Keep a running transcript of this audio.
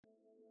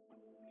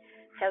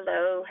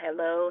Hello,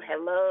 hello,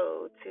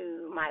 hello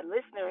to my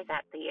listeners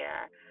out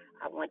there.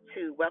 I want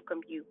to welcome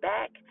you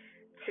back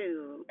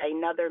to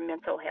another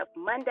Mental Health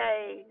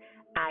Monday.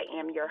 I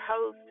am your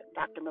host,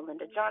 Dr.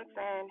 Melinda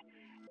Johnson,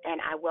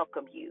 and I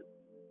welcome you.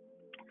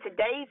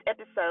 Today's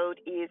episode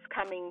is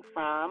coming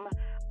from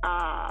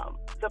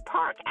the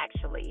park,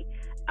 actually,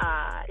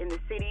 in the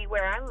city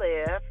where I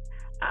live.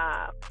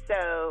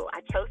 So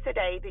I chose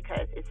today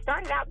because it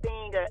started out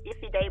being a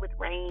iffy day with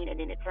rain, and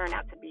then it turned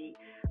out to be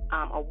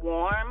a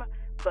warm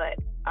but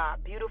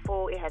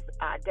beautiful. It has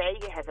day.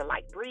 It has a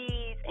light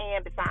breeze,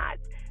 and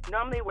besides,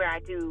 normally where I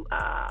do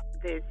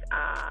this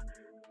uh,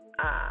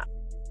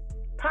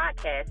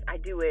 podcast, I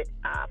do it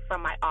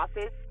from my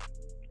office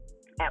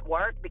at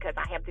work because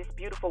I have this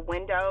beautiful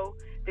window,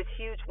 this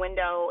huge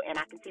window, and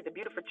I can see the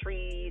beautiful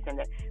trees and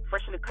the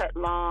freshly cut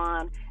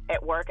lawn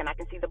at work, and I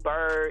can see the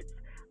birds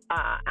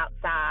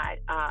outside.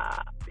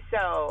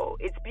 So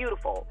it's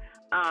beautiful.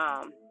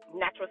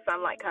 Natural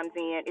sunlight comes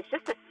in. It's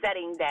just a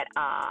setting that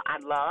I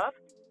love.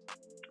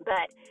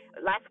 But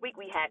last week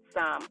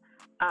uh,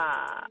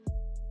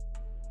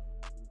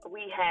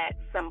 we had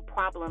some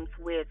problems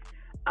with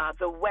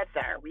the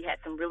weather. We had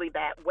some really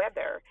bad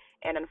weather,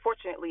 and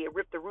unfortunately, it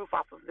ripped the roof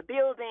off of the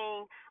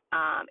building.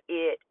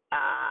 It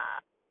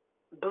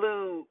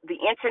blew the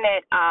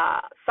internet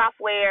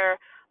software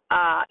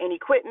and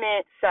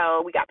equipment,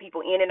 so we got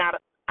people in and out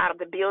of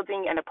the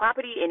building and the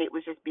property, and it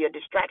was just be a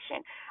distraction.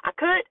 I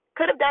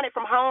could have done it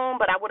from home,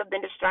 but I would have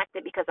been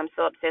distracted because I'm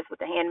so obsessed with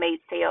The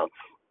Handmaid's Tale.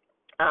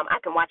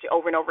 I can watch it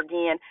over and over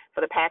again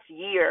for the past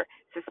year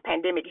since the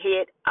pandemic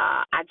hit.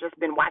 I've just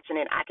been watching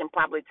it. I can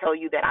probably tell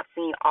you that I've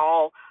seen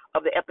all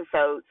of the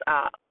episodes,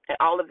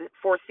 all of the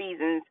four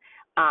seasons,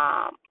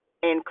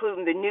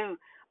 including the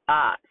new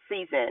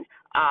season,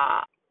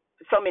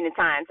 so many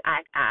times.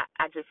 I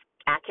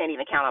can't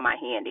even count on my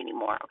hand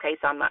anymore. Okay,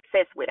 so I'm not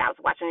obsessed with it. I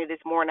was watching it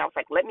this morning. I was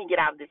like, let me get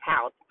out of this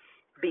house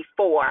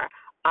before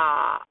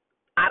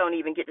I don't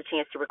even get the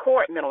chance to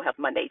record Mental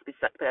Health Mondays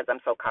because I'm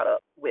so caught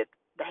up with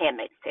The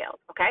Handmaid's Tale,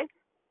 okay?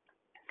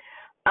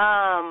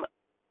 I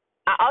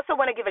also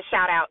want to give a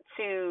shout-out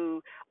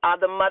to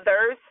the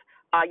mothers.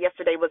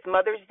 Yesterday was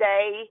Mother's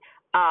Day,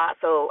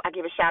 so I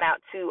give a shout-out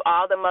to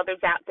all the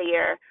mothers out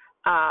there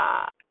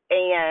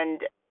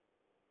and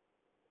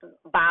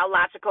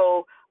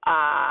biological,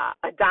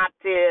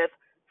 adoptive,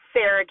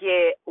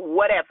 surrogate,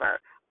 whatever,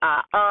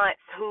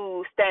 aunts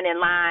who stand in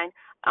line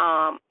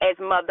as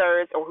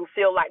mothers or who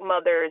feel like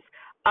mothers,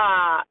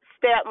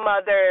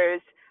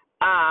 stepmothers,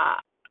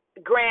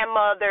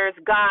 grandmothers,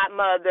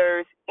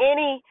 godmothers,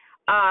 any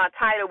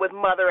title with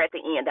mother at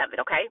the end of it,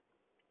 okay?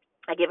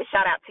 I give a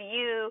shout out to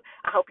you.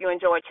 I hope you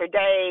enjoyed your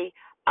day,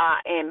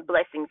 and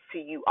blessings to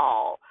you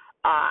all.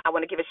 I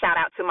want to give a shout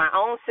out to my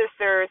own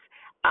sisters,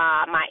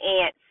 my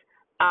aunts,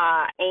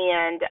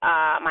 and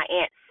my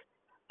aunts,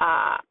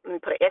 let me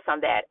put an S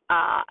on that,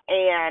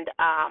 and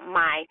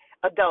my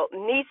adult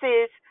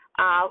nieces,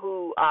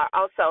 who are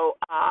also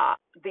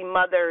the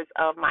mothers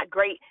of my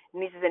great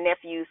nieces and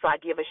nephews, so I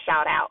give a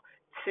shout out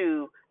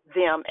to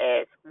them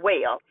as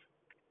well.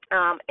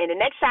 And the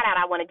next shout out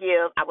I want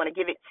to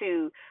give it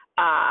to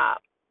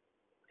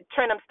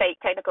Trenton State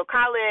Technical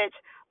College.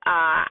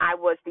 I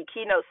was the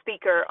keynote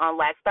speaker on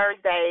last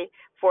Thursday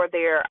for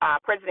their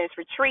President's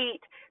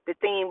Retreat. The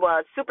theme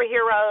was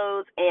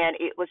superheroes, and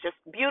it was just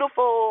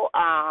beautiful.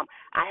 I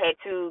had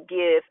to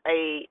give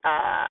I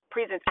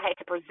had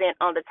to present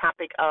on the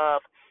topic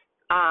of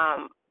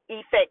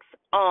effects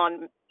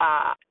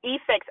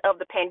of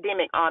the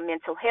pandemic on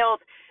mental health.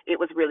 It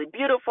was really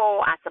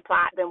beautiful. I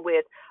supplied them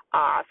with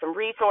some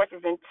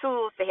resources and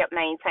tools to help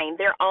maintain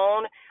their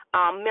own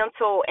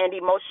mental and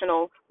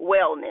emotional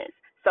wellness.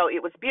 So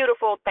it was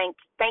beautiful. Thank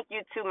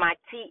you to my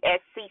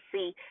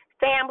TSCC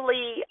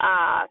family.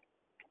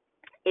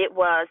 It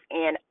was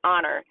an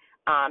honor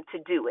to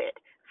do it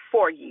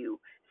for you.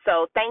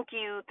 So thank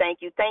you.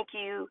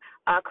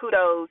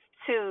 Kudos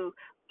to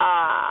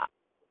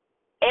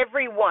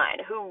everyone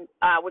who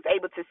was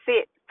able to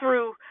sit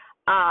through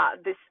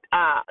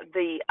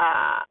the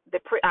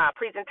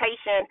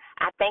presentation.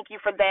 I thank you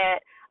for that.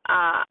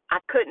 I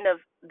couldn't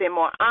have been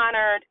more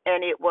honored,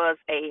 and it was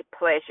a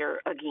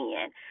pleasure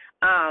again.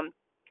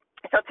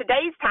 So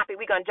today's topic,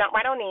 we're going to jump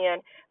right on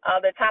in.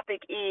 The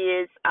topic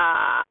is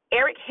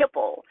Eric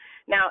Hipple.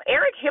 Now,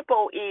 Eric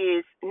Hipple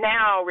is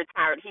now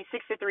retired. He's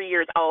 63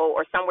 years old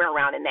or somewhere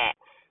around in that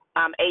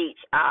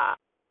age.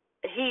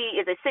 He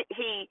has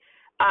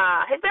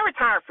been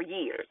retired for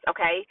years,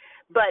 okay?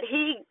 But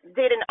he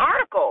did an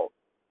article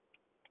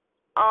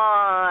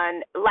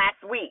on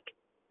last week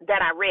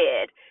that I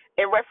read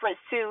in reference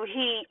to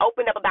he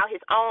opened up about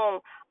his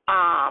own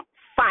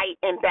fight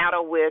and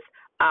battle with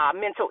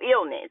mental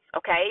illness,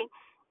 okay?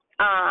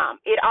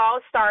 It all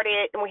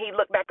started, when he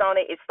looked back on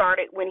it, it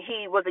started when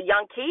he was a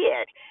young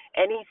kid.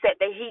 And he said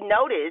that he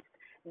noticed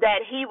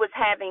that he was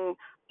having,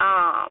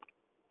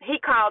 he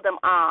called them,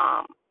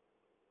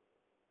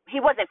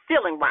 he wasn't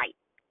feeling right,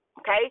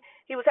 okay?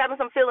 He was having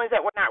some feelings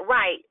that were not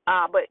right,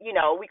 but,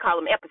 we call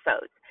them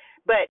episodes.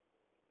 But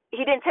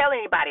he didn't tell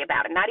anybody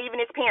about it, not even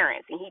his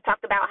parents. And he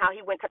talked about how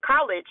he went to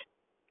college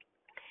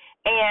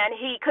and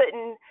he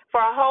couldn't,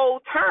 for a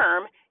whole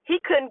term, he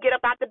couldn't get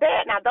up out the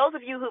bed. Now, those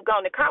of you who've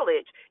gone to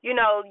college,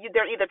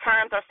 they're either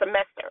terms or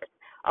semesters,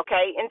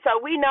 okay? And so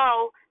we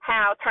know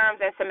how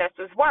terms and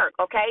semesters work,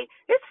 okay?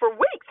 It's for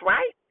weeks,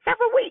 right?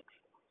 Several weeks,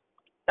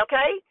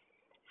 okay?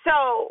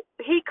 So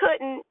he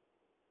couldn't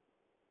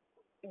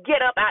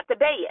get up out the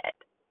bed,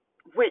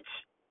 which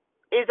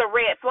is a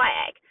red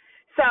flag.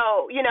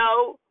 So,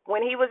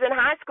 when he was in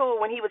high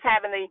school, when he was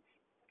having the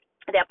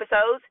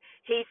episodes,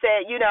 he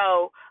said, he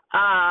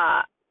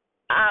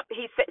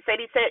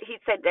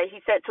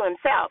said to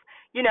himself,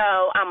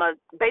 I'm a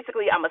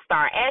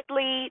star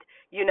athlete.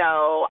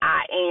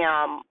 I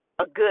am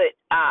a good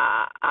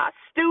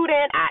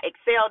student. I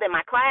excelled in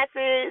my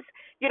classes.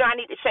 I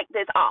need to shake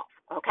this off.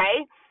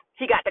 Okay.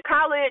 He got to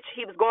college.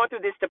 He was going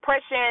through this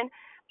depression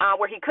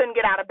where he couldn't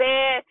get out of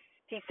bed.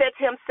 He said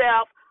to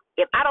himself,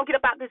 if I don't get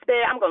up out this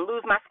bed, I'm going to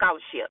lose my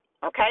scholarship.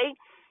 Okay.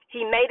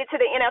 He made it to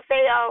the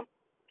NFL.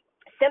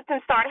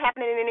 Symptoms started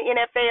happening in the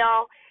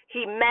NFL.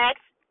 He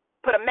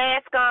put a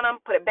mask on him,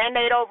 put a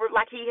Band-Aid over it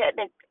like he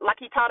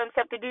taught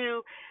himself to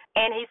do,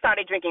 and he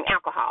started drinking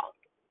alcohol.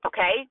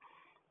 Okay?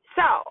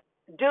 So,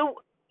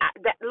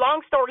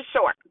 long story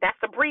short, that's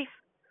a brief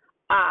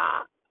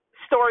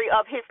story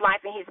of his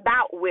life and his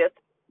bout with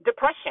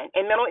depression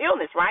and mental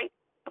illness, right?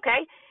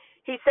 Okay?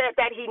 He said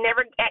that he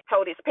never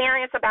told his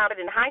parents about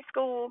it in high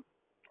school.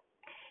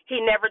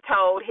 He never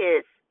told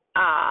his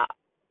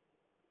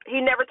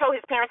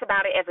parents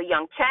about it as a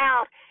young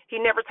child. He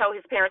never told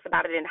his parents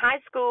about it in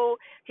high school.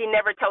 He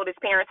never told his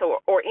parents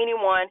or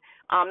anyone,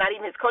 not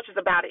even his coaches,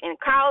 about it in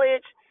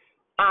college.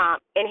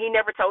 And he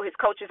never told his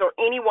coaches or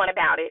anyone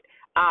about it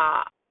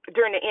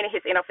during the end of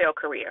his NFL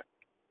career.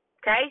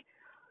 Okay?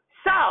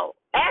 So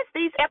as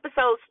these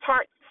episodes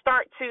start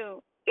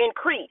to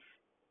increase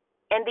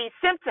and these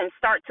symptoms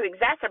start to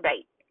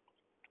exacerbate,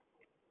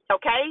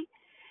 okay?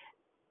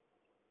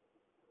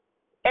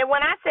 And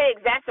when I say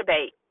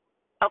exacerbate,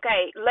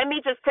 okay, let me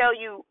just tell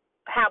you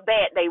how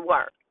bad they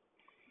were.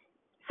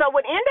 So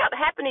what ended up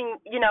happening,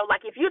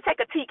 like if you take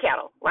a tea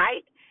kettle,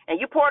 right, and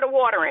you pour the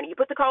water in, you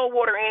put the cold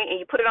water in, and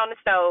you put it on the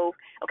stove,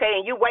 okay,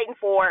 and you're waiting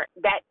for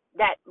that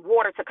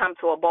water to come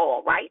to a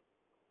boil, right?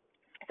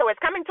 So it's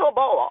coming to a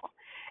boil.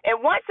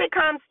 And once it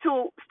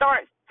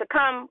starts to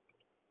come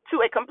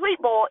to a complete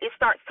boil, it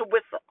starts to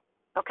whistle,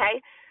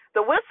 okay?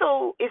 The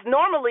whistle is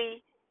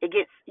normally, it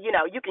gets,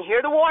 you can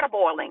hear the water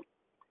boiling.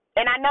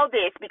 And I know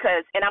this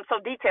and I'm so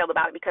detailed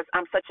about it because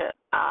I'm such a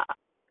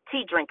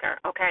tea drinker,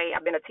 okay?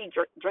 I've been a tea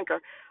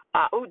drinker,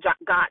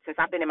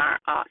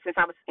 since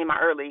I was in my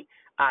early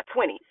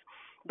 20s.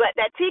 But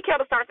that tea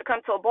kettle starts to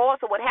come to a boil,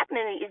 so what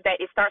happens is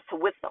that it starts to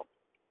whistle,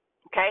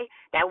 okay?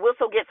 That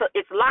whistle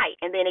it's light,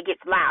 and then it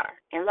gets louder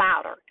and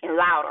louder and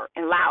louder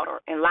and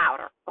louder and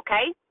louder,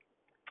 okay?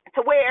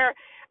 To where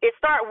it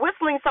starts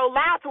whistling so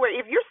loud to where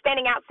if you're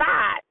standing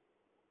outside,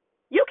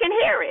 you can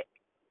hear it.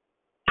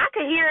 I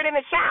could hear it in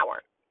the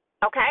shower,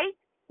 okay,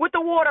 with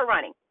the water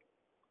running.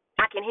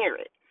 I can hear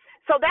it.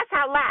 So that's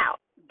how loud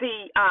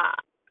the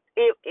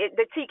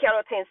tea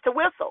kettle tends to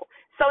whistle.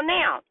 So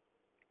now,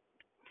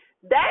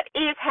 that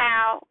is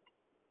how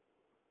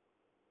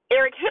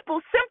Eric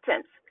Hippel's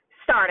symptoms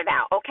started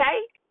out,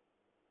 okay,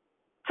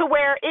 to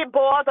where it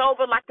boils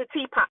over like the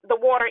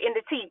water in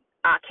the tea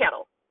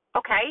kettle,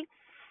 okay.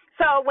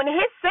 So when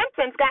his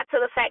symptoms got to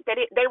the fact that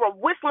they were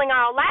whistling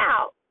all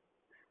loud,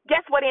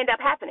 guess what ended up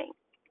happening?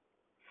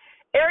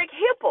 Eric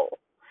Hippel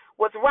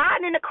was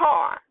riding in the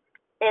car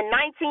in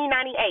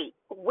 1998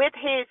 with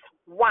his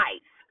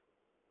wife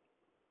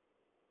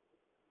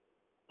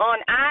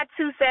on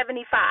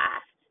I-275.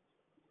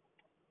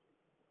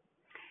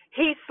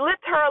 He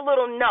slipped her a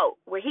little note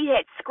where he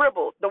had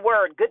scribbled the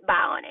word goodbye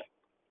on it,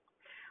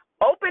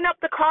 opened up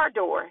the car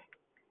door,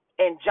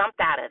 and jumped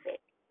out of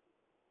it.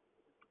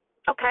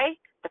 Okay?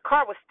 The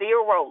car was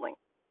still rolling.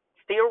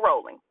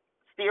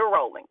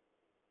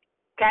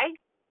 Okay?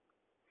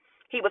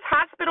 He was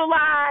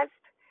hospitalized,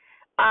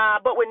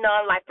 but with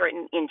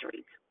non-life-threatening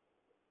injuries.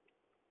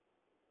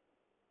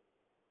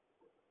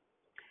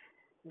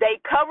 They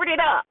covered it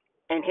up,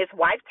 and his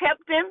wife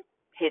helped him.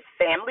 His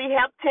family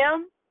helped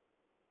him.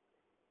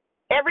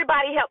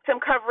 Everybody helped him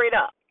cover it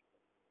up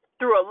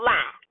through a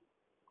lie.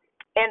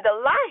 And the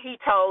lie he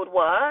told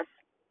was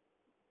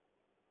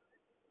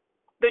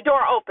the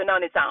door opened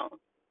on its own.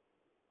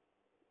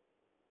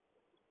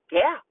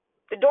 Yeah,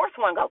 the door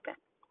swung open.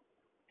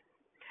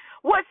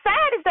 What's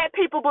sad is that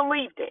people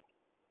believed it.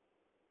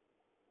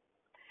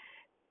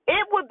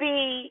 It would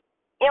be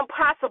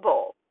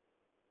impossible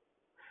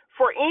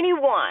for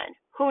anyone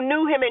who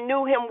knew him and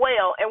knew him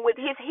well, and with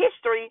his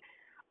history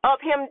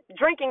of him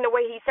drinking the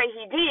way he say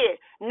he did,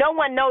 no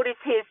one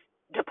noticed his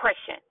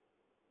depression.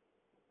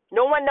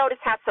 No one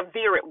noticed how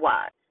severe it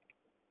was.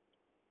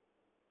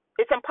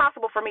 It's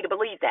impossible for me to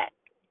believe that.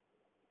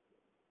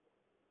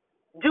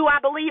 Do I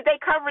believe they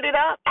covered it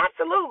up?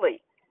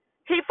 Absolutely.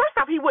 First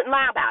off, he wouldn't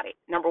lie about it,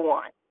 number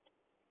one.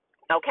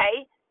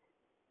 Okay?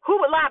 Who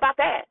would lie about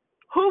that?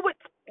 Who would,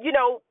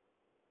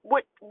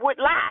 would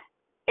lie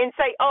and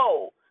say,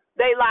 "Oh,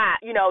 they lied.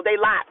 They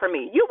lied for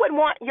me." You wouldn't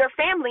want your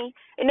family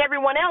and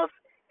everyone else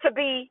to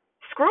be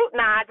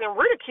scrutinized and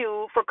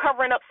ridiculed for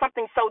covering up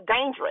something so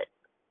dangerous.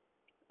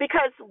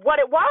 Because what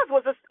it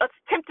was a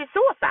attempted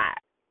suicide.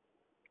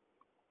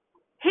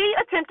 He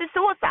attempted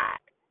suicide.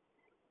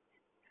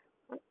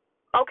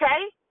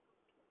 Okay?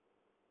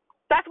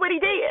 That's what he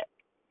did.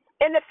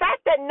 And the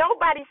fact that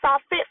nobody saw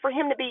fit for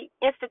him to be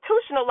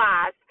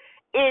institutionalized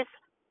is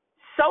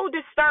so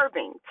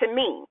disturbing to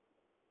me.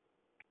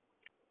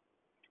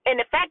 And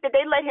the fact that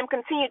they let him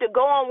continue to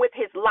go on with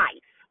his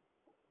life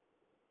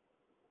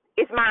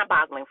is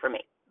mind-boggling for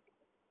me.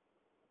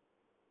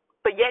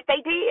 But yet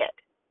they did.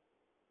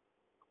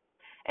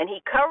 And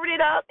he covered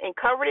it up and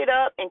covered it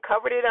up and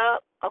covered it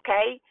up,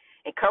 okay?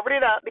 And covered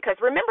it up because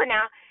remember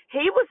now,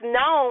 he was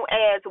known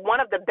as one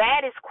of the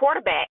baddest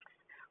quarterbacks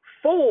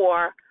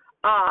for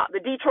the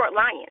Detroit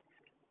Lions.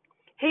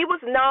 He was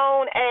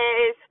known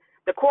as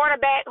the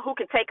quarterback who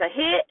could take a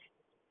hit,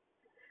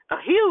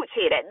 a huge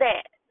hit at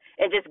that,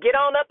 and just get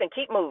on up and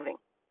keep moving.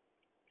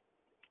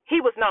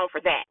 He was known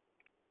for that.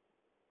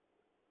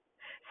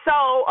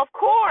 So, of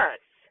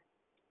course,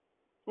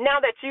 now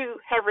that you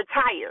have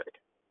retired,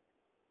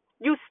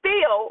 you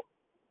still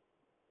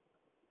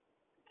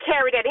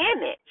carry that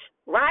image,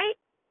 right?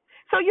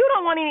 So you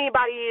don't want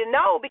anybody to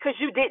know because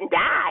you didn't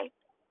die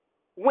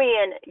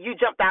when you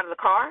jumped out of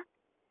the car.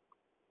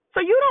 So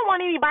you don't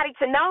want anybody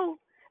to know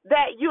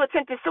that you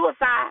attempted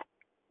suicide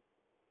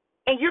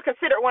and you're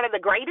considered one of the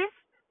greatest.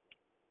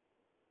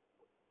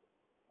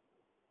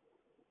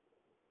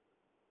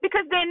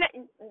 Because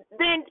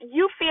then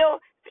you feel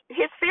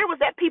his fear was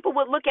that people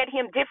would look at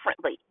him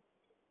differently.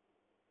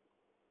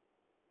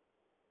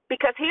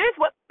 Because here's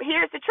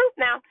the truth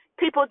now.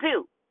 People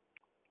do.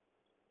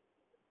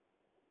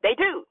 They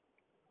do.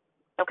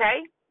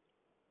 Okay?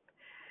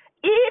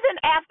 Even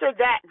after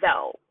that,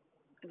 though,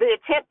 the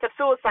attempt of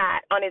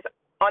suicide on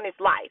his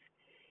life,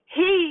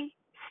 he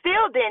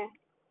still didn't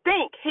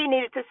think he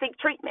needed to seek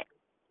treatment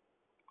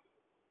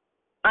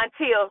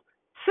until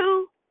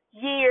 2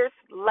 years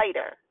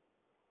later,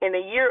 in the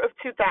year of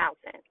 2000,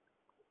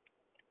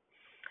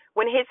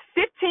 when his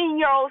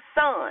 15-year-old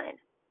son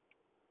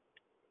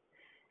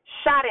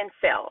shot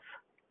himself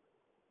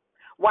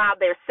while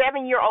their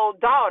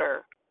 7-year-old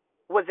daughter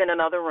was in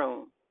another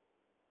room,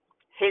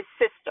 his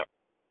sister.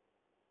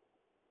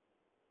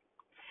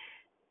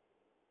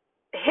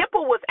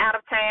 Hipple was out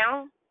of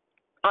town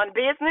on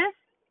business,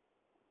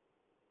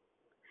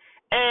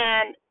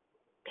 and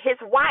his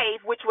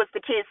wife, which was the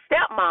kid's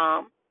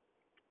stepmom,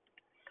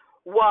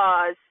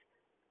 was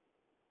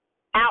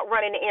out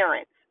running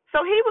errands.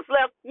 So he was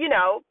left,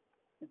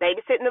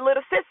 babysitting the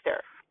little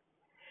sister.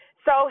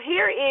 So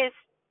here is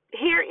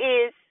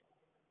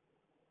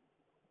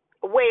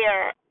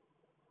where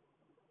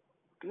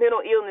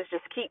mental illness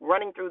just keep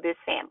running through this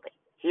family.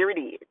 Here it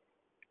is.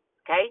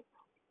 Okay?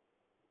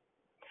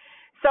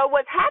 So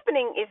what's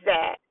happening is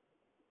that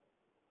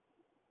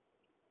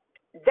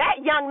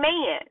young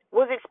man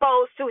was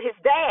exposed to his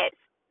dad's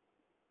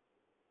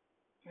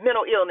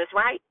mental illness,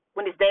 right?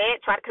 When his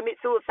dad tried to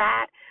commit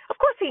suicide, of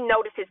course he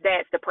noticed his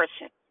dad's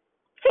depression.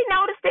 He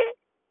noticed it.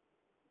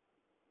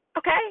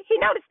 Okay? He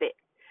noticed it.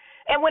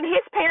 And when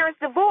his parents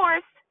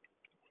divorced,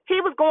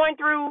 he was going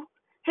through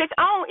his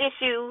own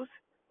issues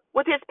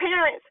with his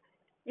parents,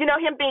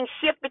 him being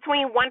shifted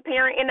between one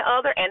parent and the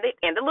other, and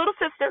the little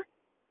sister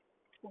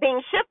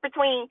being shifted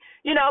between,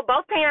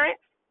 both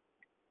parents.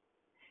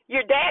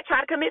 Your dad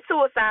tried to commit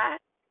suicide.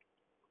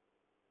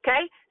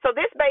 Okay? So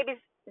this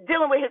baby's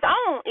dealing with his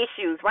own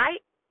issues,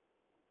 right?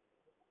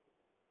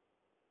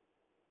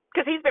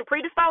 Because he's been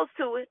predisposed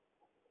to it.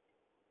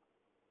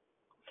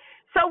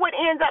 So what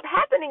ends up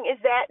happening is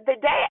that the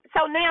dad,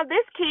 so now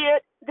this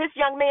kid, this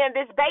young man,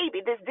 this baby,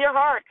 this dear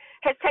heart,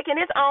 has taken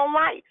his own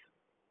life.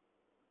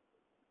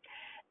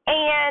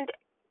 And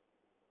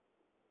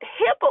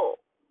Hipple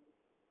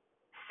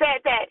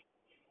said that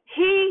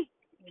he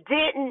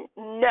didn't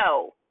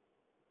know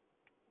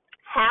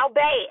how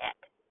bad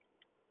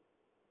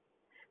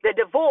the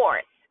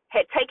divorce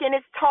had taken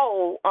its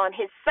toll on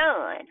his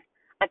son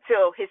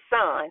until his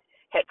son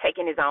had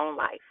taken his own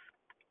life.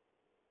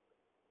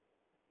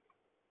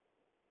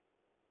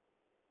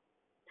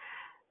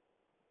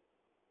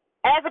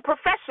 As a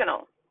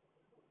professional,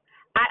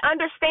 I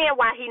understand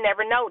why he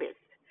never noticed.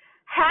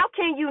 How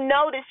can you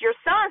notice your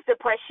son's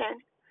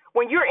depression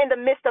when you're in the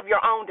midst of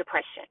your own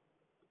depression?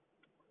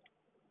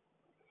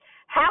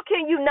 How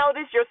can you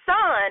notice your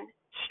son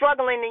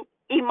struggling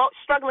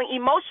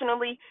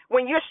emotionally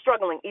when you're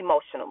struggling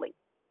emotionally?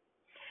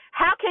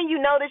 How can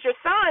you notice your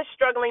son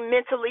struggling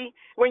mentally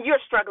when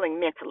you're struggling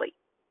mentally?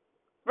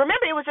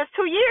 Remember, it was just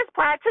 2 years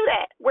prior to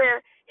that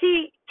where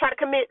he tried to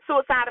commit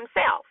suicide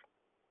himself.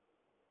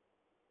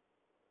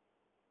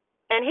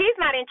 And he's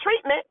not in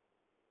treatment.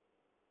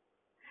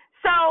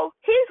 So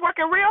he's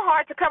working real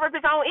hard to cover up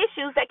his own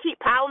issues that keep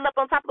piling up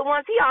on top of the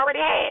ones he already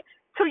had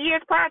 2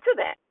 years prior to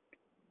that.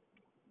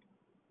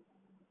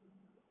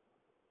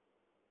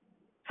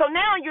 So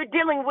now you're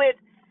dealing with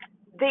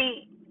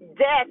the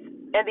death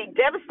and the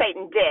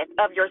devastating death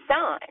of your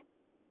son.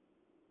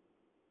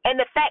 And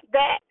the fact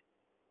that,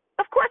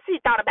 of course, he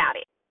thought about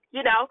it.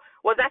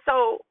 Was I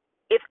so,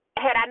 if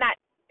had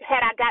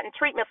I gotten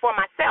treatment for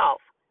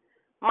myself,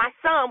 my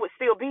son would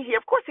still be here.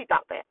 Of course he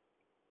thought that.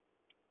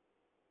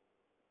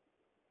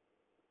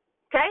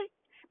 Okay?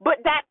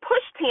 But that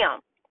pushed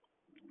him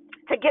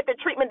to get the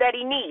treatment that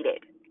he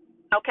needed.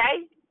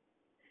 Okay?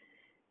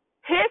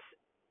 His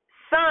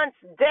son's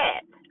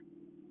death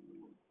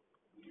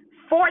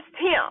forced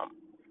him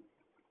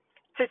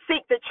to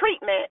seek the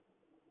treatment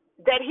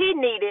that he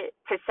needed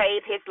to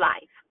save his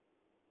life.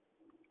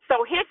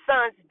 So his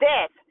son's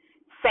death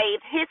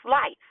saved his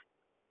life.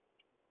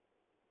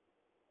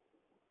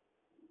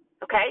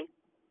 Okay?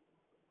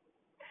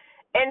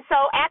 And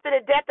so after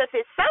the death of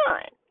his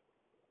son,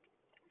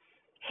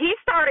 he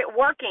started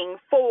working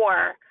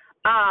for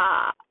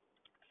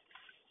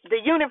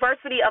the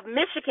University of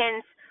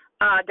Michigan's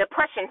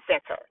Depression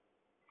Center.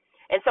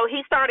 And so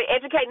he started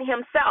educating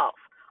himself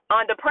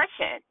on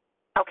depression,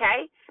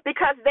 okay?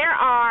 Because there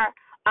are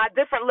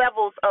different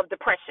levels of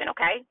depression,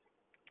 okay?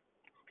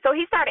 So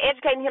he started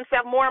educating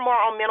himself more and more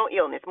on mental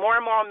illness, more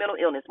and more on mental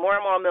illness, more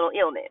and more on mental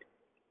illness.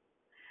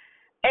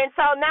 And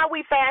so now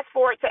we fast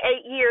forward to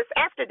 8 years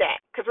after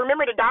that. Because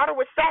remember, the daughter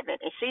was 7,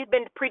 and she's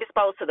been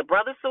predisposed to the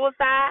brother's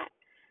suicide,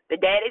 the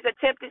daddy's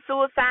attempted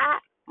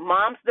suicide,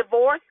 mom's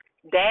divorce,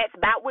 dad's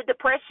bout with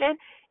depression.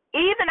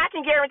 Even, I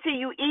can guarantee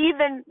you,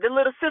 even the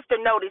little sister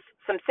noticed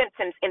some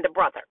symptoms in the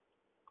brother.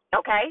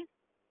 Okay?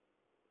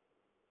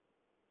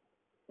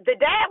 The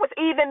dad was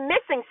even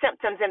missing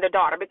symptoms in the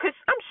daughter, because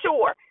I'm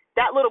sure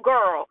that little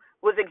girl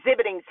was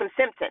exhibiting some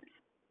symptoms.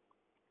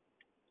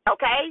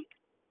 Okay?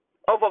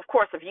 Over the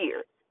course of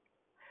years.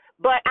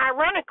 But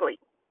ironically,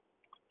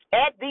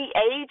 at the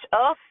age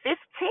of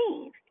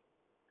 15,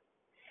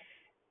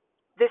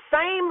 the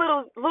same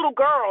little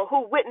girl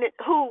who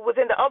was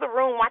in the other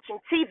room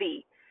watching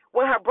TV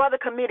when her brother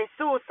committed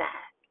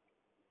suicide,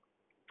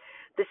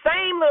 the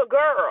same little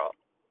girl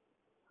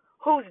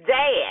whose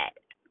dad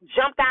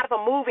jumped out of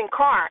a moving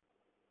cart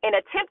and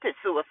attempted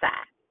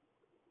suicide,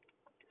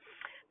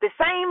 the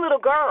same little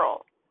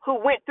girl who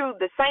went through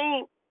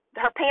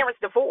her parents'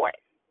 divorce,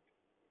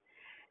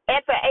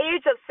 at the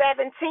age of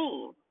 17,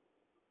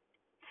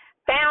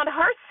 found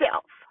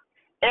herself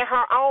in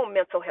her own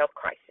mental health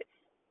crisis.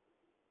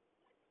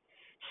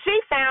 She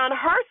found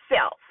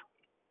herself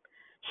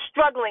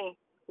struggling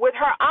with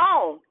her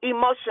own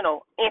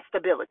emotional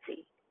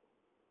instability.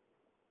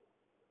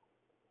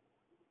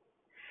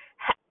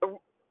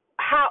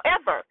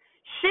 However,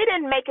 she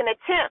didn't make an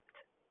attempt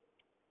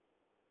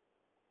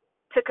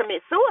to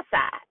commit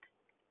suicide,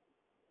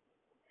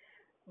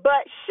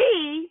 but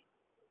she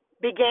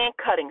began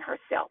cutting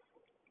herself,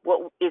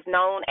 what is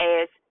known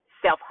as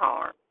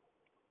self-harm.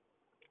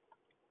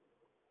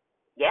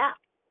 Yeah.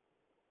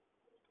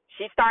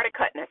 She started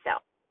cutting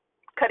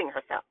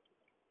herself,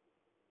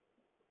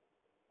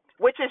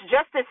 which is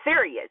just as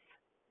serious,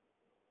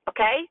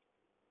 okay?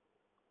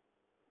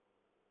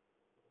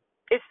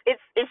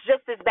 It's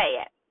just as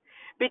bad,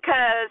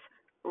 because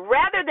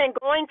rather than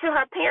going to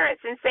her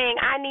parents and saying,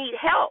 I need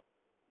help,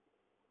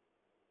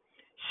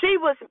 she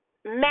was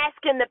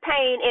masking the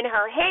pain in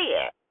her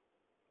head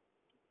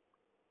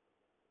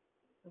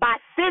by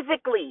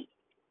physically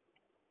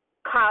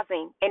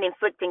causing and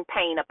inflicting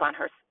pain upon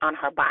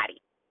her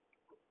body.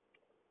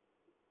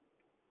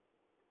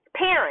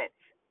 Parents,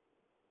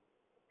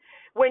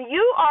 when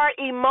you are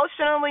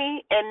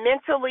emotionally and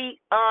mentally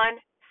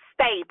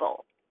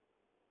unstable,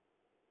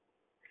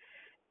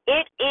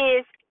 it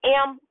is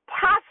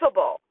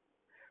impossible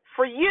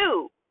for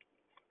you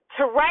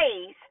to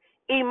raise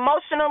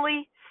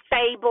emotionally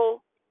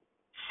stable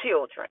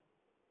children.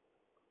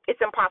 It's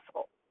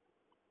impossible.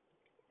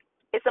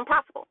 It's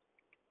impossible.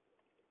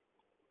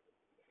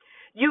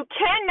 You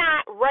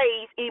cannot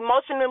raise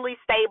emotionally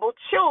stable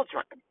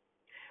children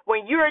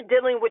when you're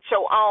dealing with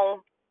your own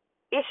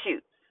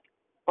issues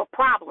or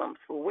problems,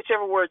 or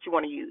whichever word you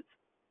want to use.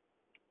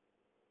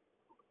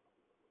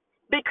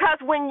 Because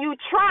when you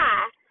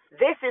try,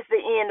 this is the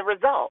end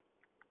result.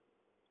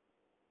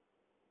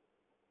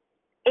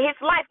 His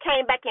life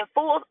came back in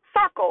full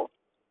circle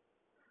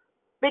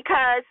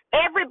because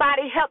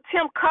everybody helped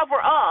him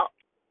cover up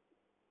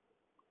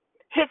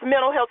his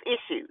mental health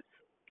issues.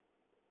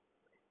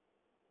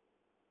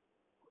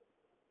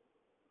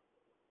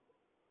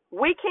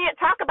 We can't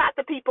talk about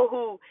the people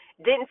who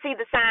didn't see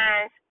the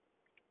signs,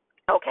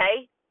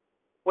 okay,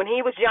 when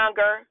he was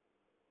younger.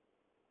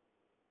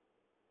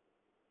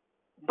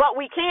 But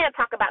we can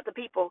talk about the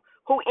people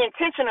who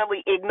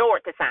intentionally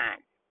ignored the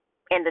signs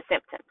and the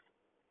symptoms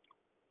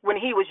when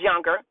he was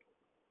younger,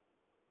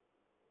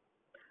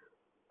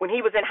 when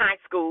he was in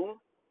high school,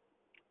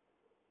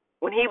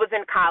 when he was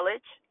in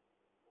college,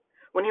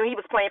 when he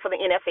was playing for the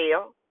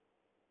NFL,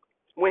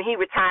 when he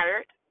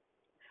retired.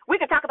 We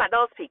can talk about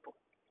those people.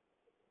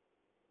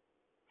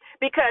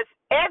 Because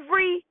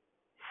every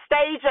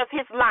stage of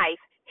his life,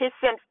 his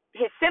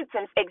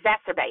symptoms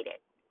exacerbated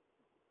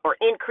or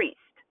increased.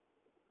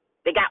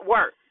 They got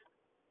worse.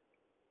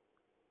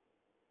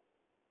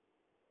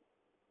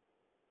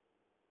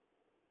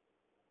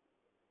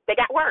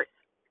 got worse.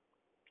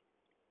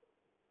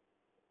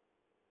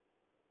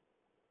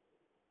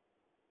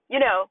 You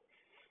know,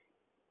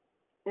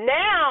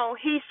 now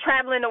he's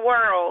traveling the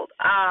world,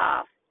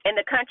 in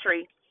the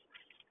country,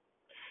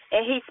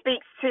 and he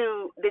speaks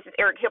to, this is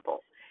Eric Hipple.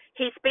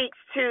 He speaks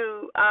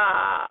to,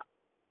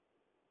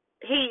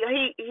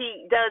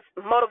 he does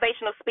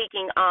motivational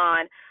speaking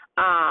on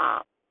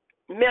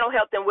mental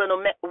health and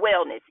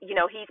wellness. You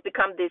know, he's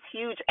become this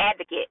huge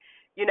advocate,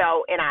 you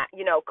know, and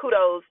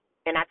kudos,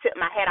 and I tip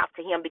my hat off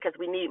to him because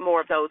we need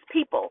more of those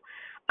people.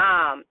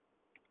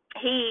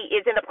 He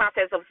is in the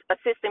process of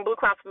assisting Blue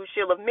Cross Blue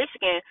Shield of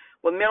Michigan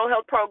with mental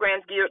health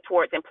programs geared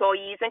towards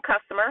employees and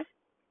customers.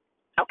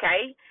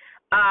 Okay?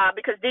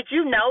 Because did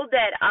you know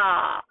that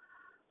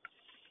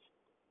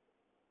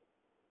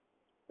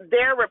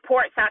there are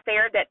reports out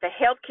there that the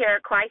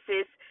healthcare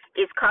crisis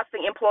is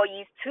costing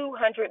employees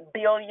 $200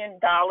 billion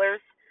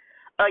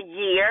a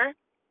year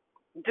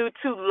due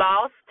to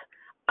lost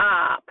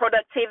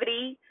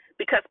productivity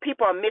because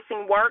people are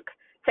missing work,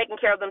 taking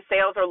care of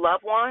themselves or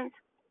loved ones?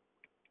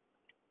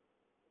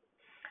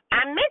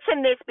 I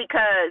mention this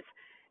because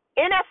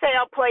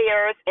NFL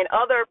players and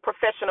other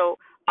professional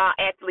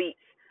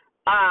athletes,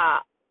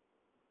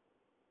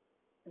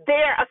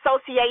 their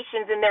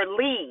associations and their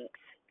leagues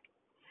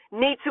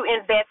need to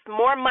invest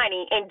more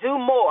money and do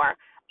more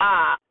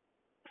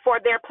for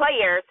their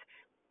players,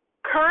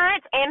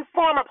 current and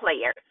former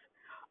players,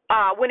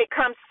 when it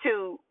comes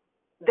to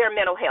their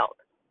mental health.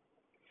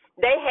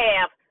 They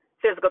have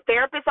physical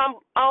therapists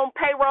on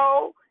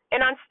payroll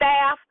and on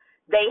staff.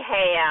 They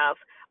have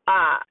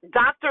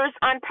doctors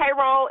on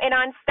payroll and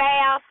on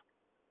staff.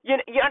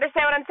 You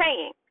understand what I'm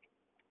saying?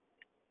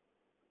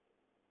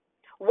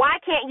 Why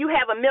can't you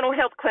have a mental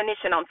health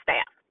clinician on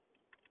staff?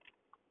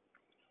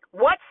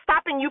 What's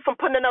stopping you from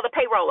putting another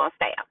payroll on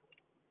staff?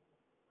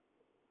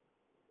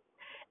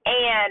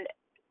 And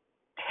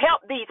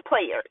help these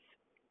players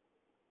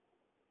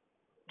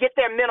get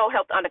their mental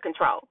health under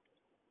control.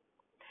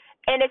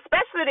 And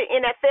especially the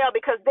NFL,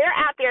 because they're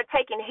out there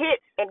taking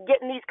hits and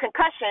getting these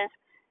concussions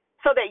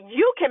so that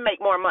you can make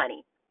more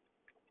money.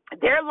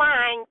 They're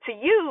lying to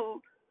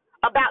you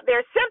about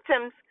their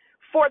symptoms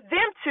for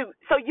them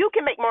so you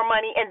can make more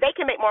money and they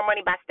can make more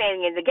money by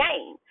staying in the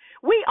game.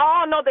 We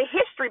all know the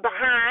history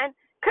behind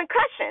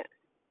concussions.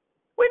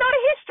 We know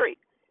the history.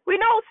 We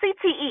know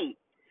CTE.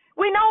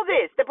 We know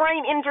this, the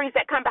brain injuries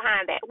that come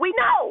behind that. We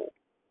know.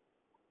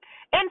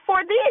 And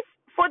for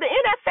the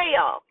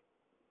NFL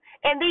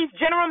and these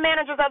general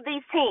managers of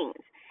these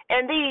teams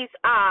and these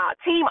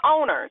team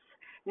owners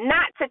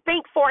not to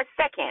think for a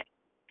second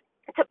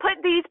to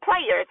put these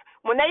players,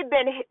 when they've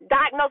been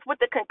diagnosed with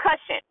the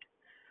concussion,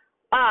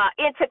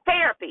 into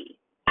therapy.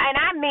 And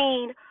I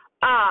mean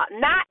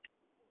not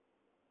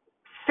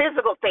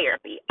physical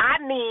therapy. I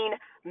mean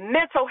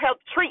mental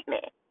health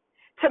treatment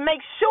to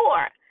make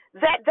sure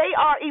that they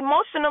are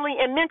emotionally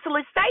and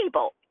mentally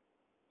stable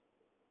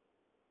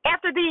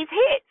after these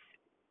hits.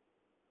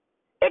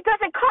 It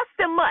doesn't cost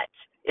them much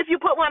if you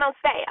put one on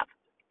staff.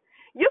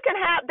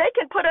 They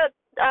can put a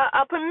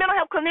mental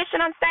health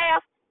clinician on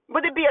staff,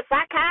 whether it be a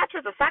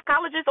psychiatrist, a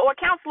psychologist, or a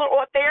counselor,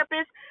 or a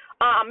therapist,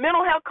 a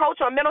mental health coach,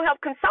 or a mental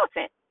health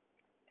consultant.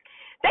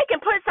 They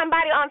can put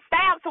somebody on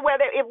staff to where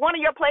if one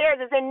of your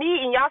players is in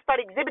need and y'all start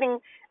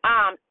exhibiting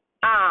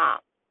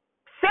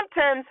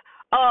symptoms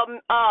of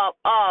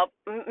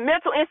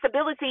mental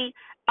instability,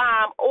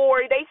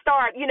 or they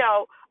start,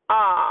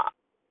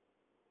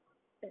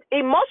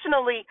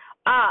 emotionally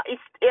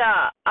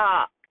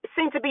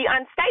seem to be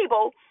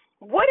unstable,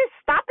 what is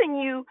stopping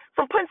you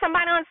from putting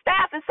somebody on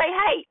staff and say,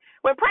 hey,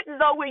 when practice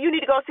is over, you need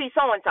to go see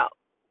so-and-so?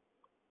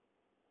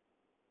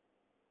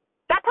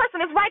 That person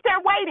is right there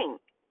waiting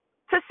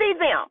to see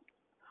them.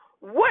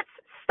 What's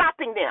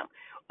stopping them?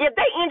 If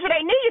they injure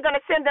their knee, you're going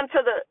to send them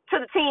to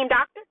the team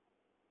doctor.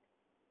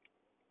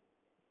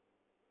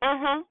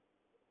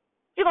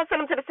 You're going to send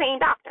them to the team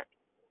doctor.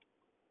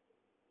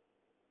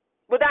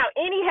 Without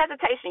any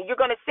hesitation, you're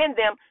going to send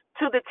them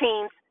to the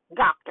team's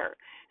doctor.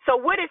 So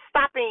what is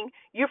stopping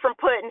you from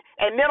putting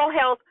a mental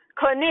health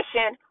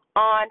clinician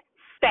on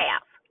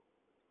staff?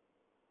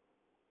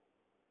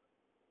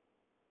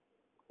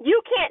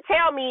 You can't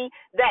tell me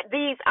that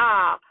these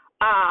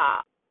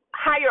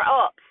higher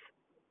ups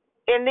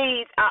in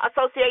these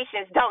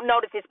associations don't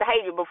notice this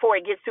behavior before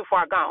it gets too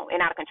far gone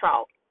and out of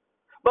control.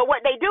 But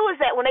what they do is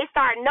that when they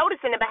start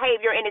noticing the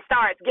behavior and it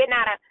starts getting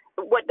out of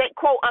what they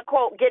quote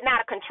unquote getting out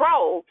of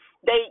control,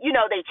 they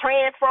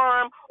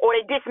transfer them or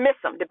they dismiss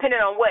them depending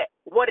on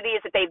what it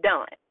is that they've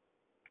done.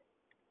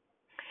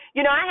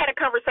 I had a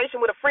conversation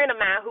with a friend of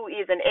mine who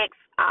is an ex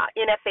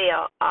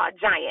NFL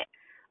Giant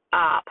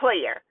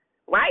player,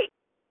 right?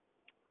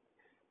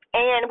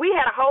 And we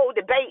had a whole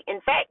debate.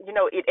 In fact,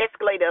 it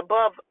escalated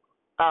above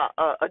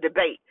a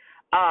debate.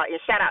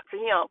 And shout out to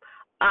him.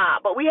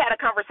 But we had a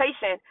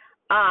conversation,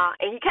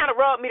 and he kind of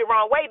rubbed me the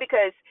wrong way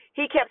because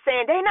he kept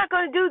saying they're not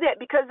going to do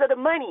that because of the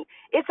money.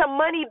 It's a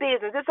money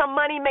business. It's a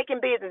money-making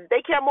business.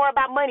 They care more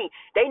about money.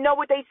 They know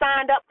what they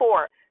signed up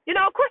for.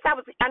 Of course,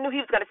 I knew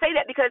he was going to say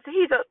that because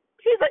he's a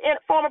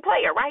former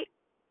player, right?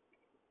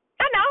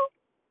 I know.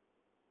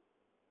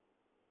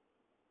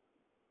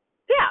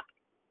 Yeah.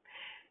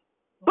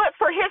 But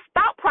for his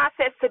thought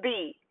process to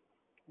be,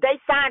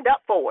 they signed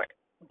up for it,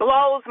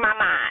 blows my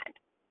mind.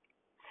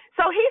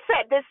 So he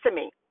said this to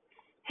me.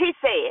 He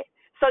said,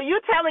 so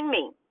you're telling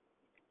me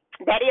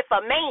that if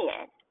a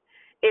man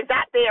is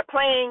out there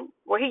playing,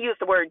 well, he used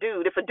the word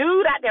dude, if a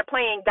dude out there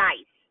playing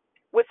dice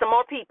with some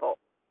more people,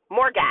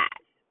 more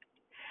guys,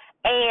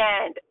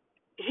 and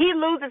he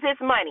loses his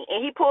money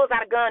and he pulls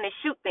out a gun and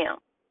shoots them,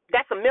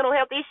 that's a mental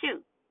health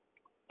issue.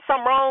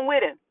 Something wrong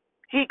with him.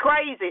 He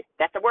crazy.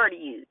 That's the word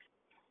he used.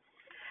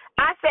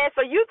 I said,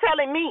 so you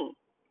telling me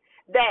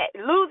that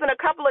losing a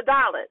couple of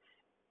dollars,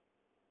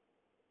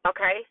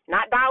 okay,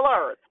 not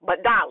dollars,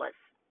 but dollars,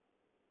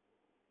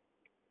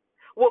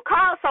 will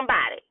cause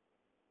somebody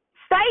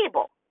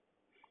stable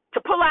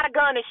to pull out a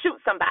gun and shoot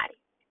somebody?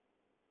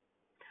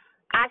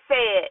 I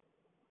said,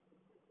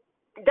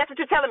 that's what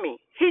you're telling me.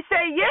 He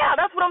said, yeah,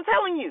 that's what I'm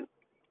telling you.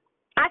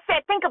 I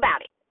said, think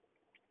about it.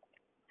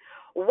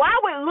 Why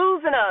would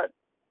losing a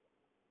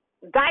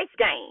dice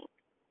game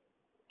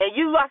and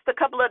you lost a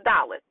couple of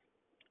dollars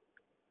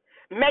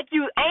make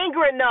you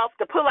angry enough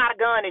to pull out a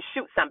gun and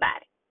shoot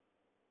somebody?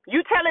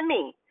 You telling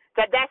me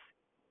that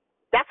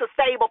that's a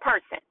stable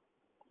person?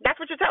 That's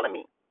what you're telling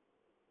me.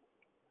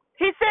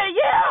 He said,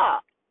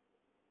 yeah.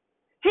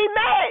 He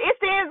mad.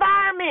 It's the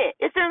environment.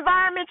 It's the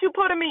environment you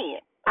put him in.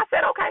 I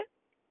said, okay.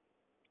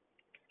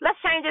 Let's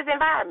change his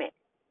environment.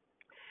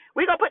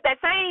 We're going to put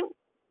that same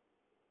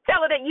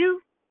fella that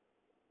you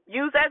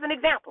use as an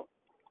example.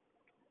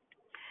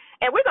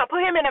 And we're going to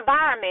put him in an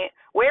environment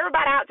where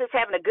everybody out just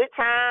having a good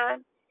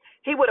time.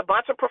 He with a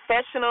bunch of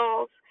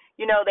professionals.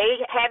 You know,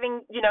 they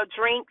having,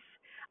 drinks,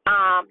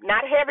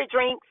 not heavy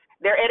drinks.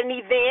 They're at an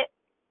event.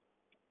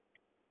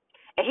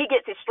 And he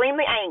gets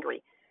extremely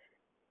angry.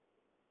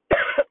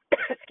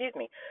 Excuse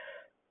me.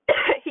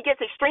 He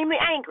gets extremely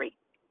angry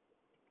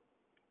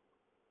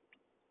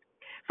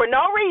for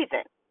no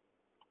reason.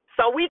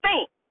 So we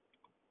think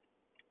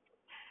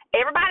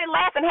everybody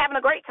laughing, having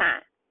a great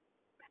time.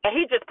 And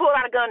he just pulled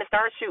out a gun and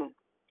started shooting.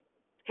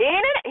 He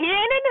ain't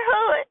in the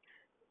hood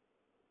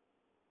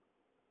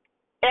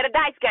at a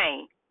dice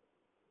game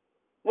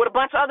with a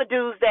bunch of other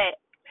dudes that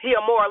he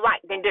are more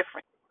alike than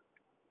different.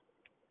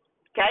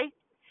 Okay?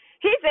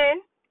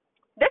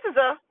 This is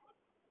a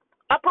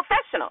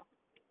professional.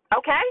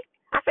 Okay?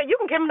 I said, you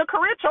can give him the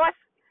career choice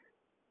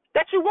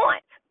that you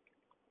want.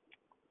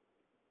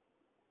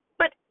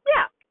 But,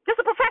 yeah, just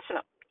a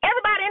professional.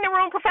 Everybody in the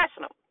room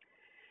professional.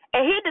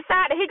 And he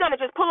decided he's going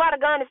to just pull out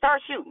a gun and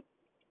start shooting.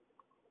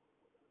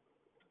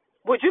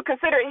 Would you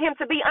consider him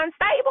to be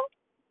unstable?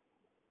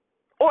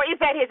 Or is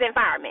that his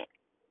environment?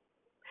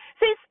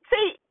 See,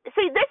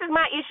 this is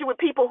my issue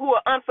with people who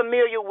are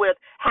unfamiliar with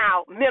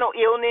how mental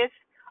illness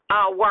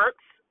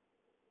works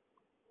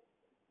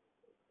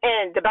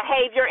and the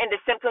behavior and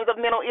the symptoms of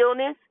mental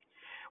illness.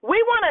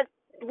 We want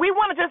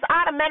to just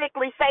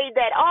automatically say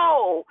that,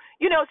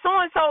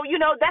 so-and-so,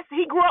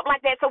 he grew up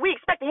like that, so we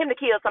expected him to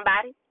kill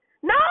somebody.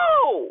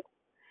 No.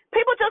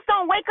 People just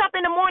don't wake up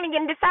in the morning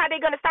and decide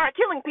they're going to start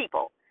killing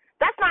people.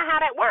 That's not how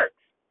that works.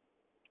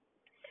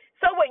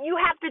 So what you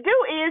have to do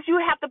is you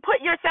have to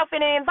put yourself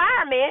in an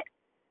environment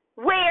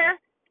where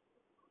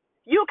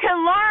you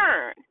can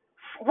learn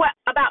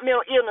about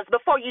mental illness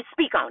before you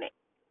speak on it.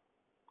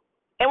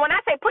 And when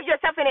I say put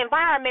yourself in an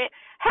environment,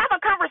 have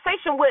a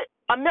conversation with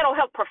a mental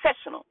health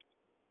professional,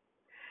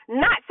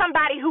 not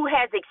somebody who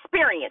has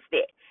experienced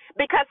it.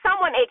 Because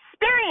someone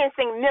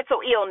experiencing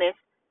mental illness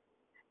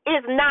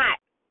is not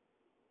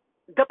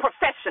the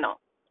professional.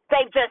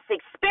 They've just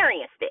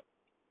experienced it.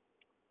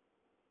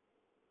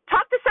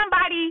 Talk to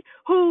somebody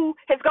who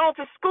has gone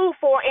to school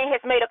for and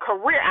has made a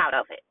career out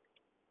of it.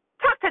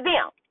 Talk to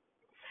them.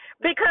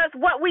 Because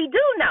what we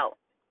do know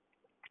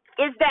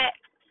is that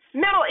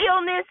mental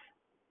illness,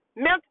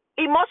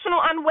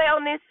 emotional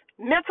unwellness,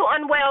 mental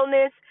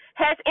unwellness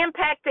has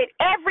impacted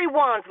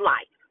everyone's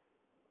life.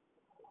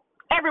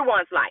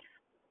 Everyone's life.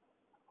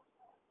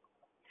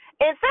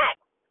 In fact,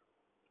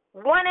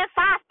 1 in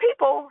 5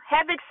 people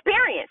have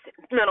experienced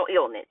mental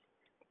illness.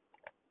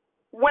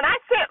 When I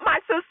sent my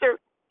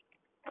sister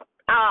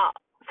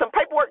some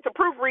paperwork to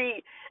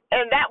proofread,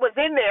 and that was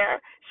in there,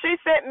 she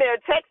sent me a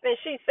text and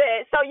she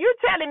said, so you're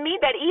telling me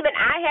that even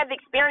I have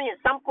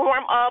experienced some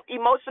form of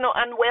emotional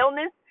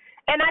unwellness?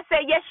 And I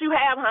said, yes, you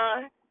have,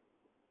 hon.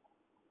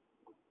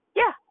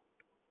 Yeah.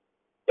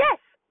 Yes.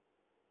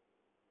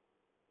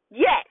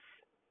 Yes.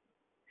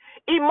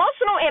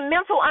 Emotional and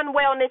mental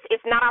unwellness is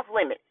not off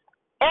limits.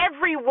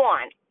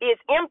 Everyone is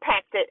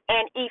impacted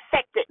and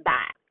affected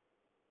by it.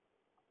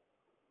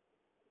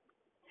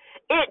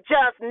 It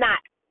does not.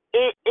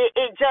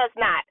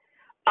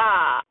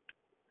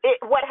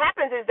 What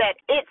happens is that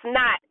it's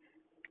not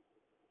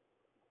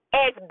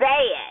as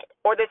bad,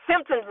 or the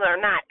symptoms are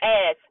not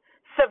as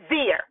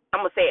severe.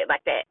 I'm gonna say it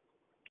like that.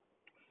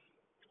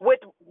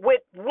 With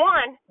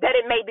one, that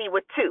it may be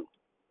with two.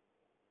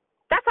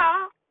 That's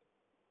all.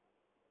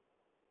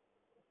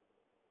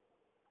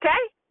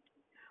 Okay.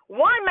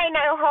 One may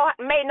know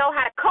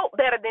how to cope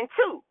better than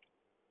two.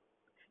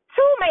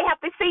 Two may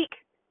have to seek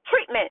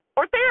treatment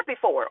or therapy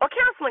for it or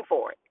counseling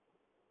for it.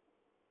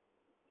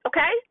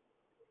 Okay?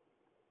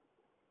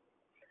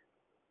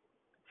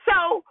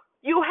 So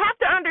you have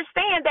to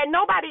understand that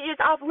nobody is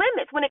off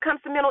limits when it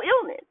comes to mental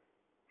illness.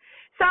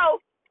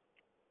 So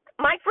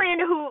my friend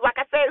who, like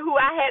I said, who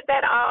I had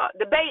that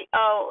debate,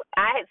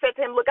 I had said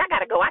to him, look, I got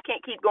to go. I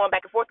can't keep going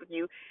back and forth with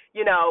you,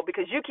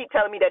 because you keep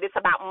telling me that it's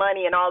about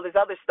money and all this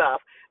other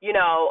stuff.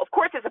 Of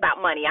course it's about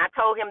money. I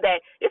told him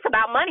that it's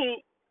about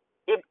money.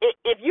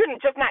 If you're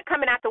just not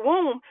coming out the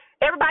womb,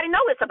 everybody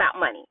knows it's about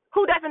money.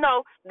 Who doesn't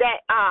know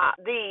that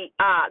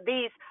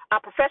these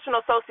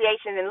professional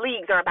associations and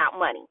leagues are about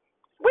money?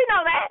 We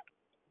know that.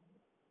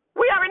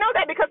 We already know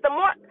that because the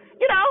more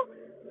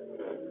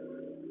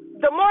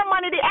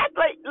money the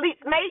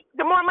athletes make,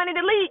 the more money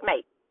the league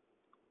makes.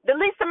 The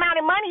least amount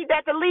of money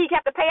that the league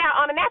have to pay out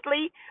on an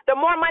athlete, the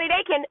more money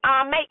they can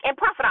make and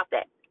profit off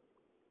that.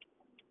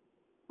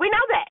 We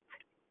know that.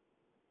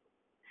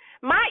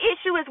 My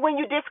issue is when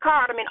you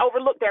discard them and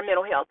overlook their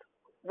mental health,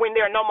 when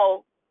they're no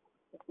more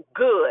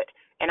good,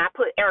 and I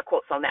put air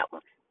quotes on that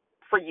one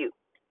for you.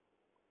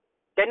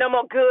 They're no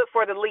more good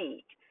for the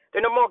league.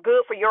 They're no more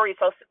good for your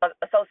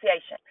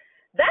association.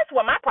 That's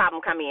where my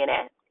problem come in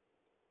at.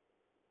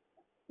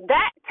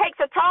 That takes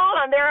a toll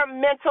on their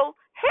mental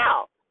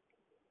health.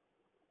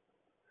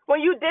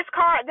 When you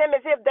discard them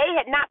as if they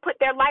had not put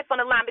their life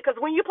on the line, because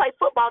when you play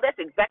football, that's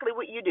exactly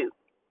what you do.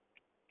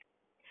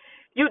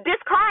 You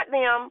discard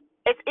them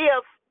as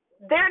if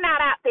they're not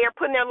out there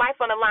putting their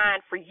life on the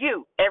line for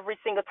you every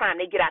single time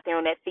they get out there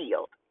on that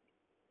field.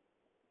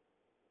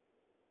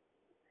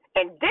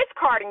 And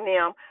discarding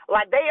them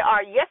like they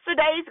are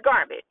yesterday's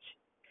garbage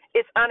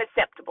is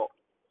unacceptable.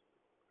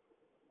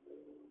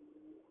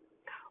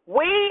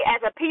 We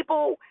as a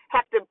people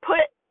have to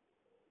put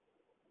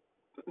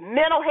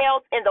mental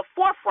health in the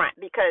forefront,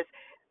 because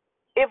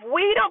if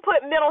we don't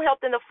put mental health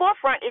in the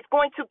forefront, it's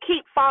going to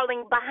keep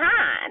falling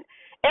behind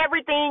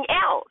everything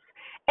else.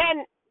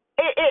 And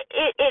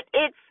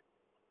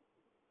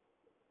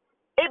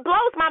it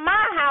blows my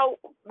mind how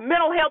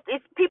mental health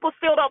is, people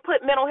still don't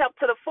put mental health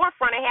to the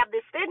forefront and have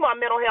this stigma on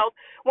mental health,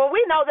 when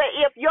we know that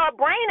if your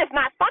brain is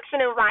not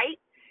functioning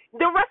right,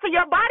 the rest of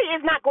your body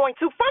is not going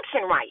to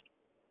function right,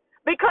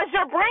 because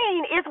your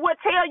brain is what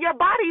tells your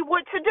body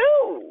what to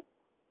do.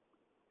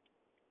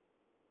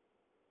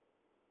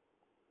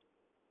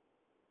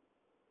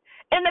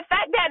 And the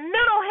fact that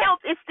mental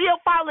health is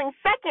still falling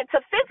second to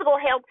physical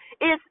health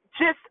is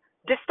just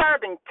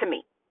disturbing to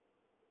me.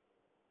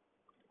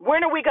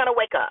 When are we going to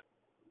wake up?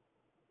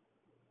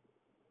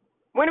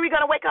 When are we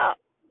going to wake up?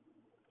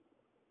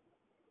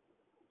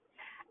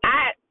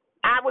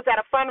 I was at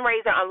a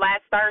fundraiser on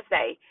last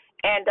Thursday,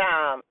 and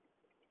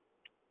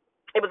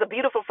it was a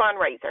beautiful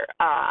fundraiser.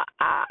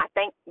 I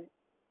thank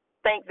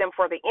them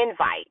for the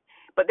invite,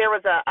 but there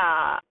was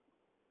a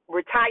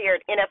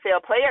retired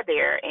NFL player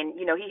there, and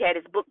he had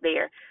his book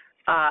there,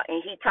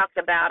 and he talked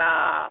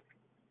about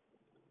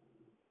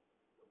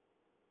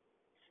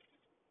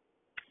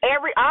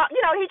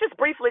he just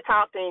briefly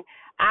talked, and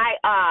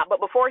but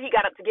before he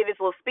got up to give his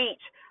little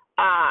speech,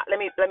 let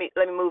me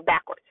move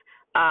backwards.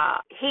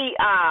 He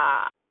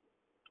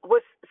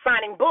was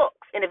signing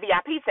books in the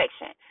VIP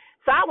section.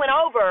 So I went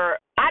over.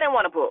 I didn't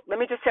want a book. Let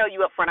me just tell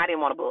you up front, I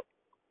didn't want a book.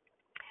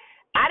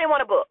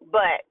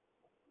 But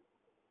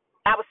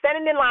I was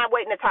standing in line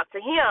waiting to talk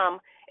to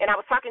him, and I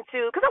was talking to,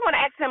 because I want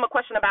to ask him a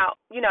question about,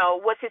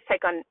 what's his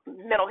take on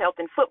mental health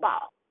in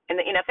football in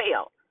the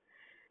NFL.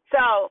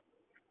 So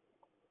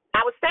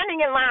I was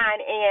standing in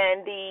line,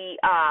 and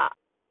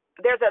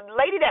there's a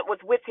lady that was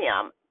with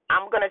him.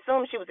 I'm going to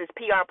assume she was his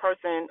PR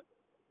person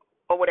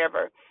or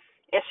whatever.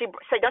 And she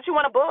said, "Don't you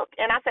want a book?"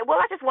 And I said,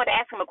 "Well, I just wanted to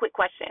ask him a quick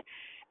question."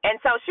 And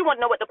so she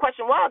wanted to know what the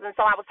question was. And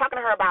so I was talking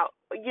to her about,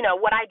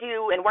 what I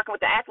do and working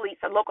with the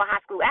athletes, the local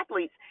high school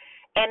athletes,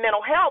 and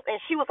mental health. And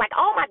she was like,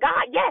 "Oh, my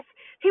God, yes.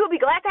 He would be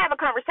glad to have a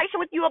conversation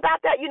with you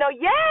about that.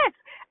 Yes,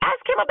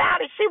 ask him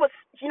about it." She was,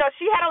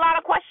 she had a lot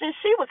of questions.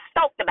 She was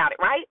stoked about it,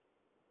 right?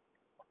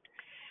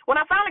 When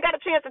I finally got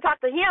a chance to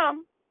talk to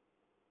him,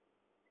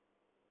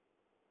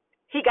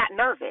 he got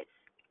nervous.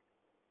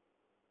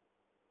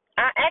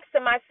 I asked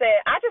him, I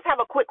said, "I just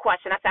have a quick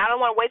question." I said, "I don't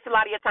want to waste a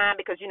lot of your time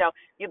because,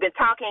 you've been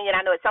talking, and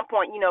I know at some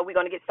point, we're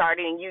going to get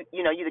started, and you're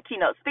the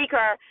keynote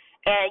speaker,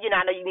 and,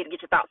 I know you need to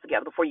get your thoughts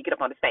together before you get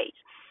up on the stage."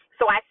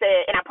 So I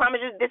said, and I promise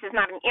you this is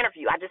not an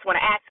interview. I just want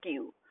to ask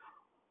you,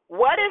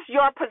 what is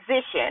your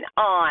position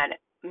on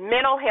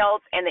mental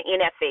health and the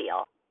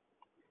NFL?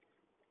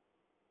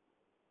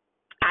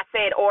 I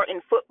said, or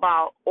in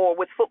football, or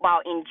with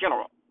football in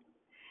general.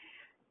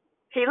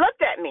 He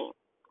looked at me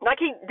like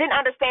he didn't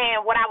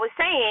understand what I was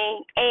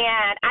saying,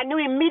 and I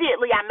knew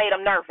immediately I made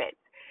him nervous.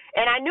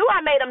 And I knew I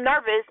made him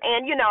nervous,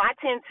 and,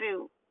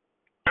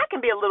 I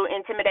can be a little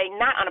intimidating,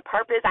 not on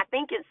purpose. I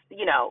think it's,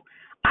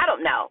 I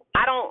don't know.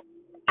 I don't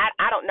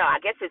know. I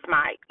guess it's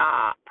my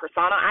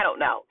persona. I don't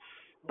know.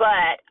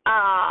 But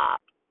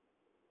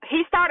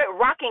he started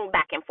rocking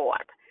back and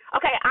forth.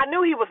 Okay, I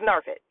knew he was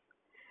nervous.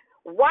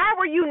 Why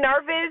were you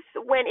nervous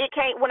when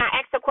I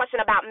asked a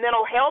question about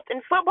mental health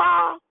in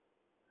football?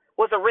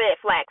 was a red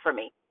flag for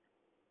me.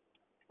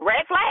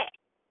 Red flag.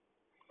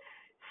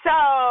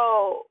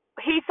 So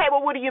he said,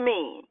 well, what do you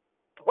mean?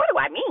 What do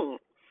I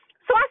mean?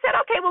 So I said,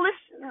 okay, well,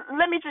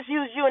 let me just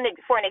use you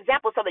for an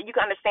example so that you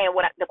can understand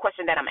the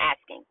question that I'm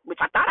asking,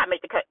 which I thought I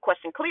made the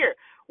question clear.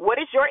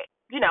 What is your,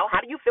 how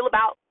do you feel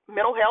about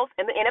mental health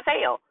in the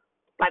NFL?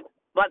 Like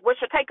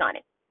what's your take on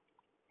it?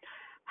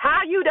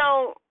 How you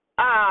don't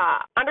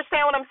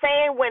understand what I'm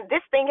saying when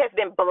this thing has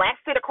been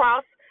blasted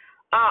across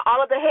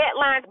all of the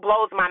headlines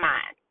blows my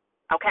mind,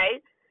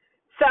 okay?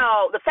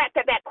 So the fact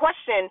that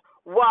question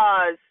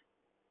was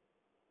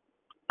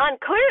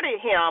unclear to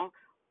him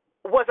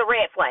was a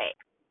red flag.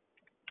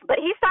 But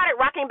he started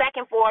rocking back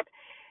and forth,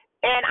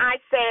 and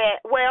I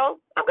said, well,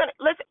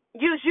 let's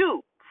use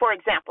you, for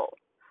example.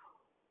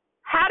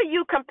 How do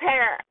you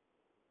compare,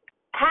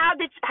 how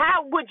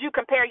would you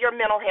compare your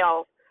mental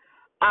health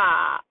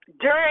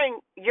during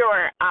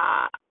your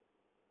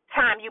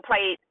time you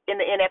played in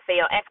the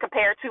NFL as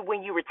compared to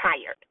when you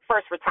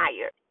first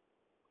retired?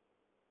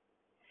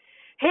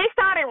 He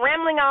started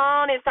rambling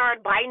on and started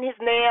biting his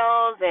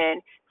nails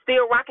and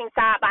still rocking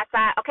side by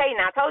side. Okay,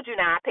 now I told you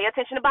now, I pay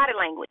attention to body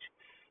language.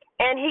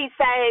 And he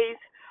says,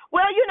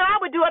 well, I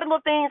would do other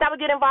little things. I would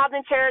get involved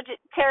in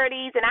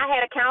charities, and I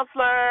had a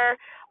counselor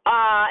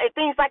and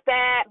things like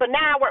that. But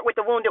now I work with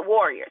the Wounded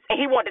Warriors. And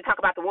he wanted to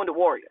talk about the Wounded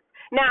Warriors.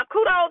 Now,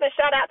 kudos and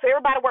shout out to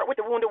everybody who work with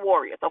the Wounded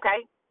Warriors,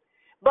 okay?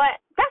 But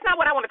that's not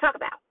what I want to talk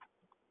about.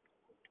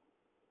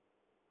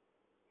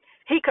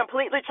 He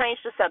completely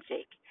changed the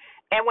subject.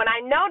 And when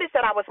I noticed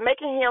that I was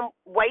making him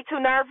way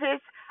too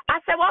nervous, I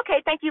said, well,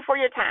 okay, thank you for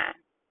your time.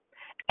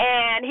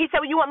 And he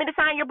said, well, you want me to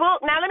sign your book?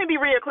 Now, let me be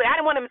real clear. I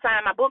didn't want him to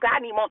sign my book. I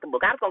didn't even want the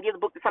book. I was going to give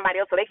the book to somebody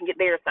else so they can get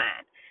theirs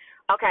signed.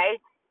 Okay?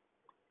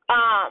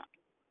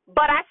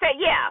 But I said,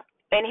 yeah.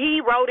 And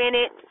he wrote in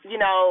it, he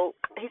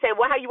said,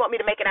 well, how you want me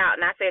to make it out?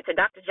 And I said, to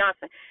Dr.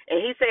 Johnson. And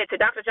he said, to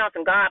Dr.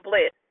 Johnson, God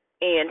bless.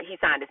 And he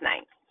signed his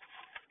name.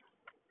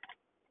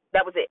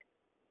 That was it.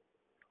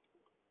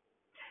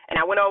 And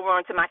I went over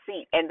onto my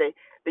seat, and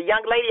the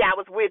young lady I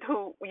was with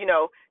who,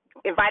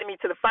 invited me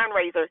to the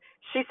fundraiser,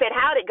 she said,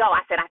 how'd it go?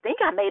 I said, I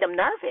think I made him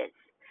nervous.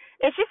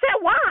 And she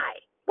said,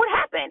 why? What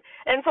happened?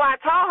 And so I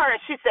told her,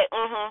 and she said,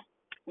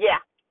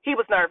 yeah, he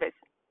was nervous.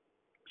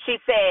 She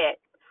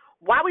said,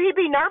 why would he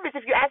be nervous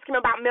if you ask him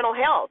about mental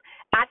health?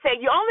 I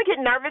said, you only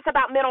get nervous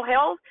about mental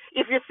health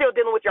if you're still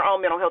dealing with your own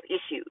mental health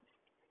issues.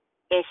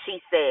 And she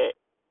said,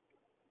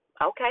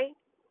 okay.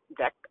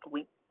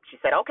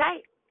 She said, okay.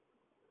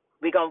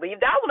 We're going to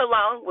leave that one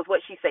alone, was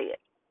what she said.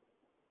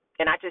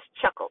 And I just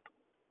chuckled.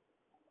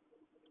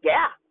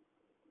 Yeah.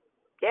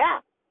 Yeah.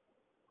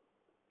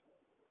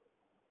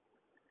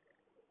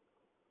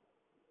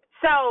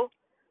 So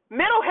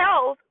mental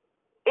health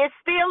is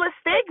still a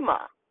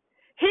stigma.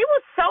 He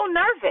was so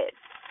nervous.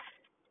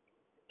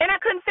 And I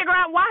couldn't figure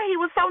out why he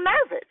was so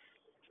nervous.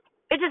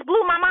 It just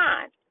blew my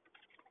mind.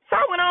 So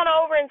I went on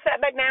over and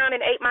sat back down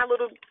and ate my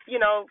little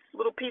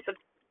piece of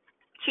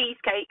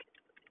cheesecake.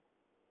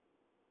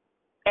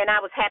 And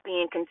I was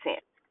happy and content.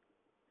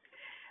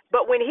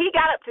 But when he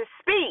got up to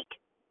speak,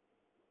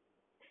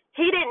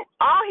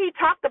 all he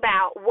talked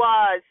about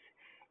was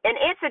an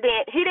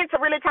incident. He didn't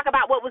really talk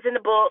about what was in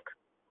the book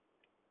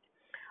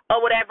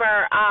or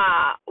whatever,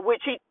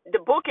 the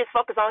book is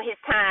focused on his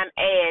time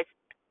as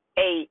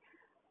a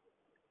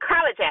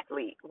college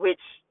athlete,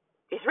 which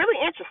is really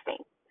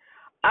interesting.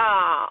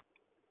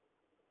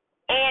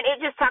 And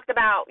it just talked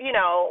about,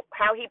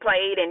 how he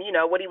played and,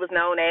 what he was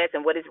known as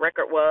and what his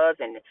record was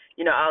and,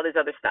 all this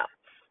other stuff.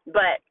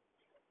 But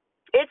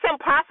it's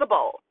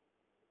impossible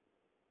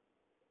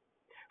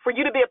for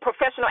you to be a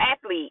professional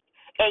athlete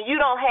and you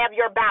don't have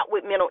your bout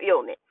with mental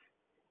illness.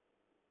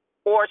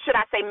 Or should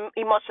I say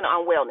emotional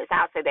unwellness?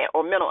 I'll say that,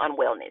 or mental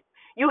unwellness.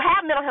 You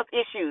have mental health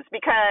issues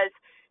because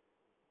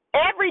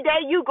every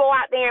day you go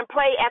out there and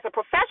play as a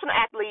professional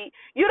athlete,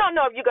 you don't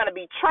know if you're going to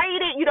be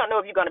traded. You don't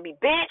know if you're going to be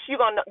benched. You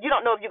don't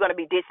know if you're going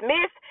to be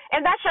dismissed.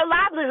 And that's your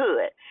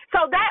livelihood.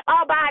 So that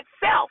all by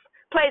itself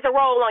plays a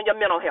role on your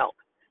mental health,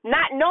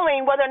 not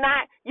knowing whether or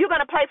not you're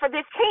going to play for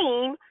this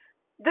team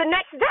the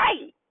next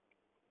day.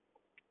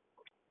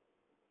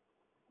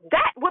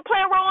 That would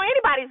play a role in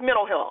anybody's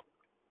mental health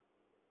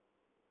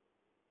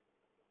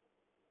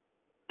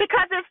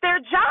because it's their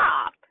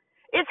job.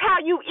 It's how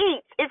you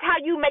eat. It's how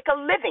you make a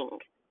living.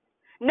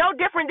 No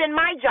different than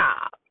my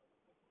job.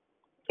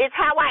 It's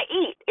how I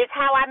eat. It's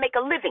how I make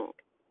a living.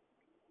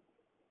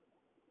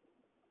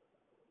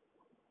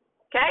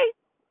 Okay?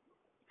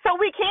 So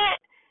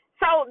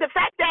the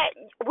fact that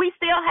we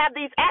still have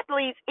these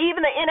athletes,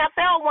 even the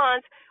NFL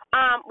ones,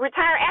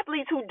 retired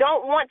athletes who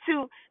don't want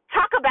to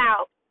talk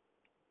about,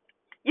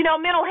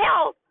 mental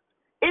health,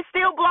 it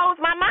still blows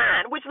my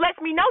mind, which lets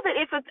me know that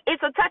it's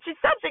a touchy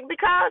subject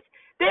because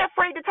they're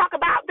afraid to talk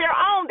about their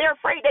own. They're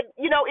afraid that,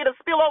 it'll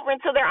spill over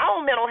into their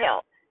own mental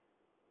health.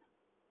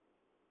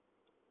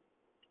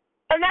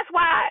 And that's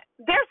why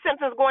their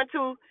symptoms are going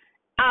to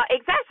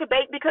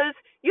exacerbate because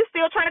you're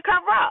still trying to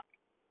cover up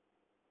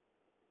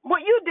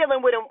what you're dealing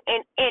with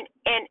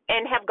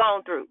and have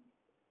gone through.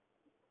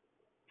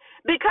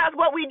 Because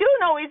what we do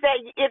know is that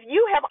if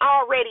you have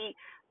already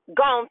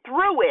gone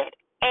through it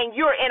and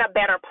you're in a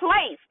better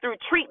place through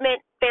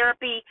treatment,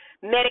 therapy,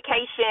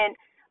 medication,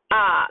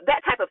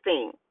 that type of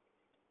thing,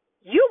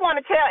 you want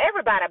to tell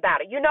everybody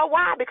about it. You know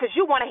why? Because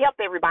you want to help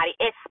everybody,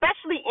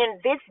 especially in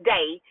this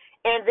day,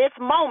 in this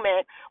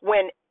moment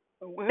when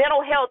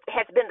mental health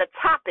has been the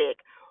topic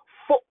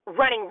for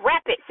running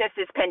rapid since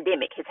this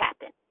pandemic has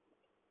happened.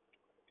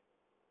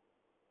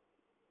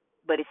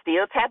 But it's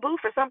still taboo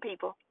for some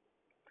people.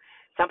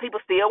 Some people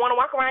still want to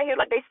walk around here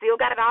like they still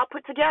got it all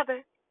put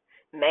together,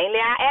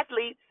 mainly our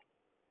athletes.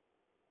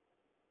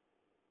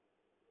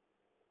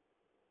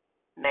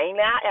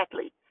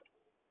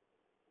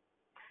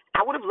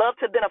 I would have loved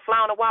to have been a fly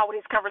on the wall with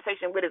his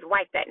conversation with his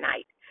wife that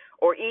night,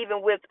 or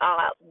even with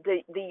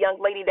the young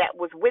lady that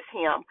was with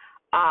him,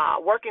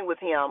 working with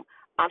him.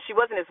 She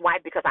wasn't his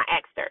wife because I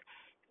asked her.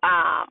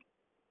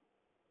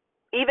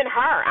 Even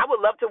her, I would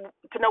love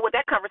to know what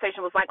that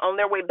conversation was like on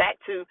their way back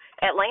to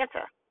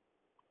Atlanta.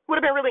 Would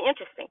have been really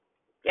interesting.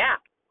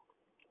 Yeah.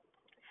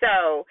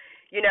 So,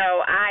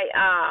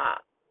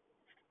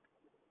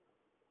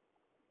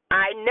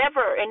 I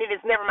never, and it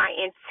is never my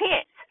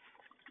intent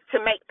to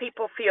make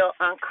people feel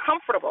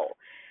uncomfortable,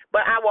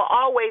 but I will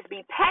always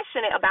be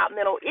passionate about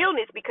mental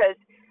illness because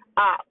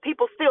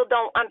people still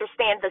don't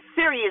understand the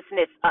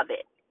seriousness of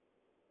it.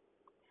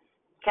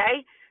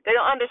 Okay? They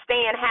don't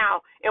understand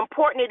how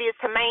important it is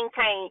to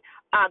maintain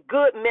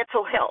good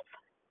mental health,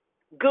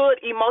 good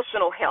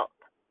emotional health.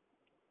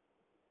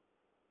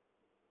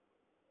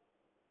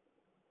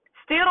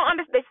 They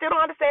still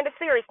don't understand the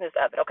seriousness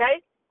of it,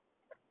 okay?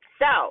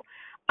 So,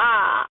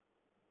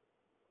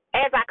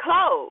 as I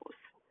close,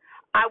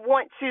 I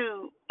want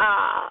to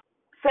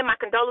send my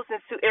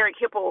condolences to Eric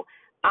Hipple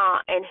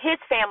and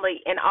his family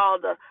and all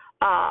the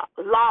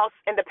loss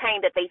and the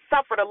pain that they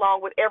suffered,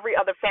 along with every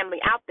other family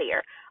out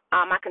there.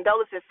 My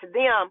condolences to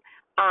them,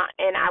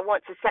 and I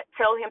want to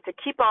tell him to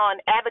keep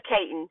on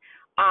advocating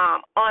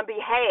on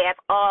behalf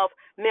of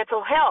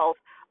mental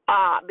health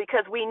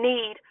because we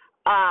need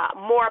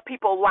more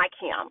people like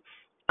him.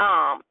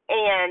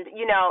 And,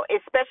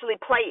 especially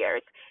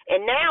players.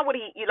 And now what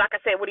he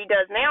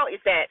does now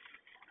is that,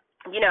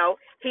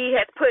 he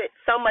has put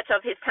so much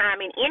of his time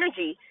and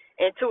energy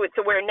into it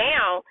to where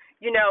now,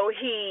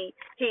 he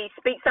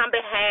speaks on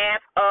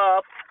behalf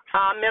of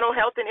mental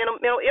health and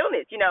mental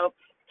illness.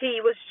 He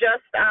was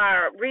just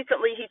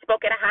recently, he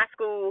spoke at a high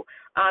school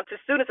to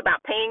students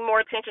about paying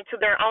more attention to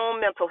their own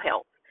mental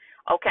health,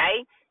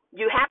 okay?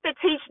 You have to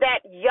teach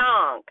that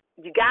young.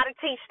 You got to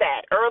teach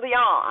that early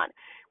on.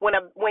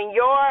 When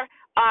your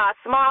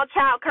small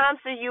child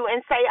comes to you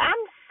and say,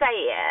 I'm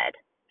sad,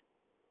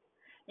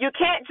 you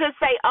can't just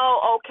say,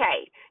 oh,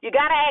 okay. You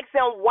got to ask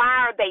them,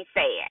 why are they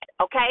sad,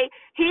 okay?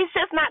 He's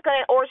just not going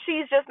to, or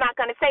she's just not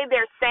going to say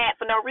they're sad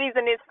for no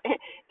reason.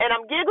 And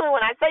I'm giggling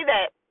when I say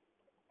that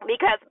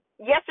because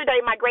yesterday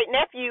my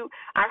great-nephew,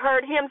 I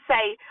heard him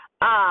say,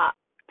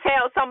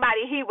 tell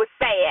somebody he was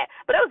sad,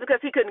 but it was because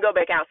he couldn't go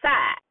back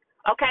outside,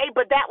 okay?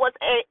 But that was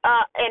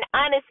an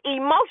honest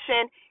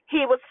emotion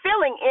he was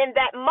feeling in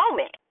that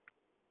moment.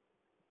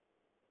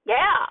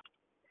 Yeah.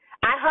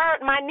 I heard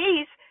my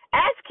niece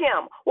ask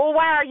him, well,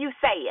 why are you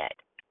sad?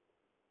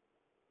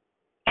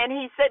 And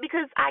he said,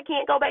 because I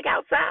can't go back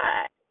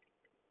outside.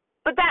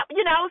 But that,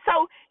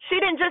 so she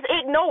didn't just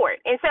ignore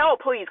it and say, oh,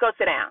 please go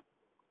sit down.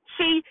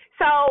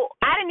 So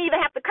I didn't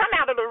even have to come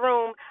out of the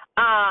room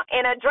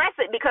and address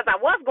it because I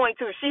was going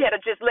to. She had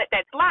to just let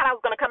that slide. I was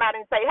going to come out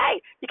and say,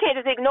 hey, you can't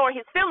just ignore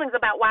his feelings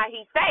about why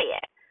he's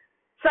sad.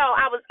 So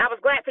I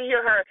was glad to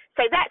hear her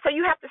say that. So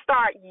you have to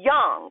start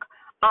young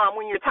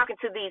when you're talking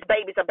to these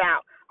babies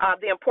about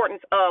the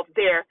importance of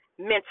their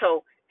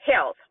mental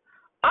health.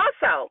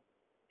 Also,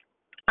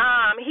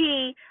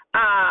 he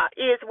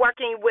is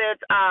working with,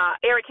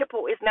 Eric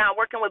Hipple is now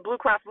working with Blue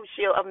Cross Blue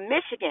Shield of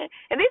Michigan.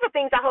 And these are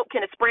things I hope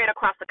can spread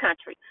across the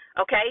country,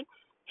 okay?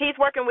 He's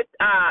working with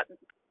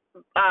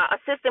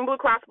assisting Blue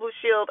Cross Blue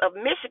Shield of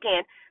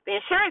Michigan, the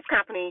insurance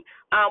company,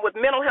 with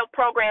mental health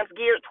programs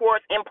geared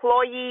towards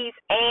employees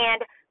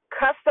and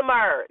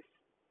customers,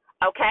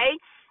 okay?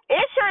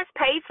 Insurance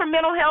pays for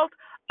mental health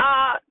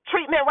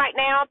treatment right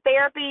now,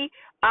 therapy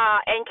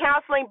and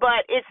counseling,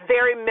 but it's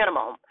very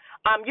minimum.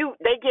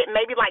 They get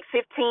maybe like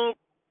 15,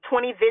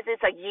 20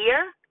 visits a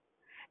year.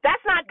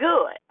 That's not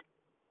good.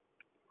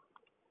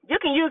 You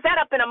can use that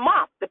up in a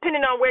month,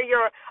 depending on where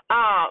your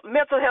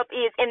mental health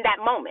is in that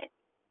moment.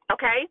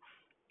 Okay,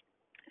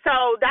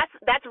 so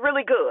that's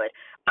really good.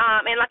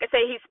 And like I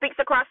say, he speaks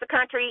across the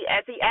country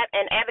as he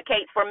and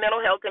advocates for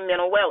mental health and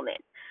mental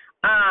wellness.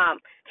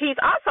 He's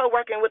also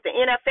working with the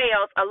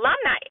NFL's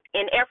alumni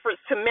in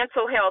efforts to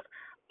mental health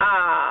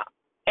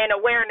and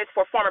awareness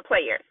for former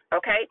players.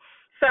 Okay,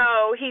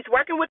 so he's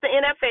working with the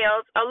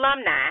NFL's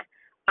alumni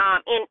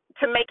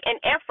to make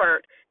an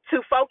effort to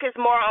focus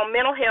more on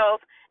mental health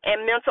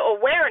and mental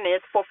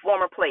awareness for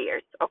former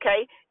players,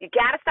 okay? You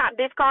got to stop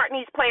discarding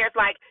these players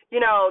like,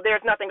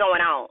 there's nothing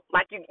going on.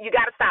 Like, you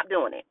got to stop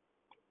doing it.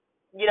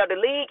 The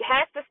league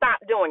has to stop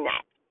doing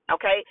that,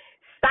 okay?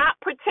 Stop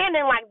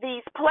pretending like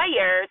these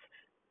players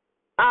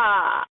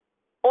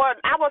or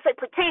I won't say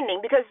pretending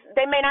because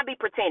they may not be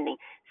pretending.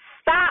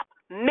 Stop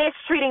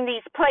mistreating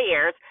these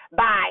players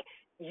by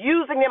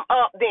using them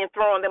up, then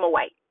throwing them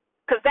away,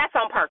 because that's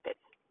on purpose.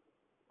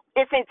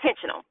 It's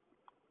intentional.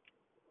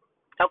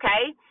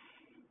 Okay?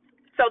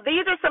 So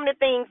these are some of the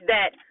things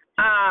that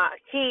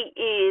he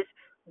is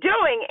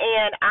doing,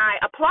 and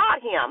I applaud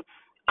him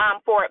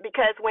for it,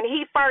 because when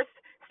he first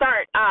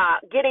started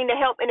getting the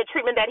help and the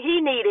treatment that he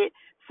needed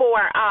for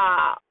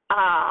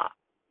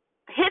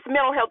his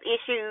mental health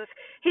issues,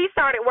 he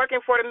started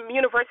working for the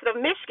University of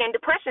Michigan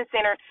Depression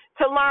Center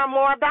to learn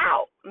more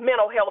about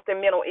mental health and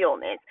mental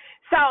illness.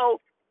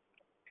 So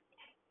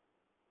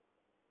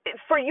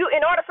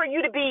in order for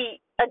you to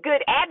be a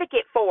good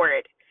advocate for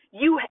it,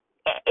 you,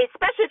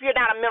 especially if you're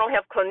not a mental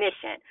health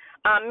clinician,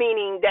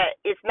 meaning that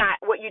it's not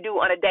what you do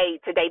on a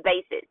day-to-day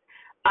basis,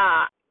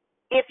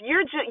 if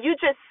you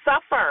just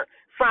suffer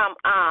from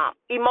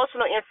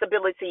emotional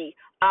instability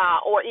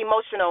or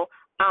emotional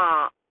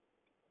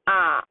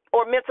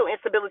or mental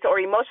instability or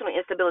emotional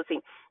instability,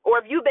 or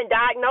if you've been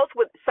diagnosed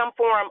with some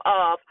form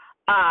of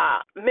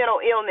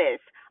mental illness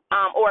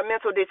or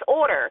mental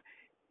disorder,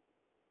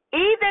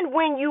 even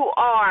when you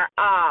are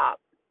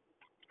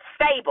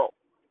stable,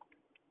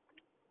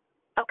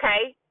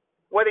 okay,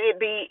 whether it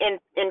be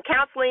in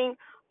counseling,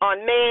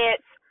 on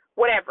meds,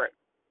 whatever,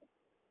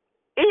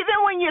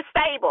 even when you're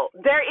stable,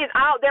 there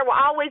will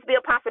always be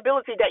a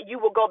possibility that you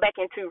will go back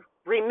into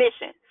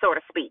remission, so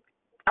to speak,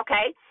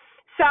 okay?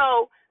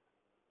 So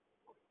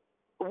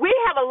we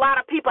have a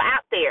lot of people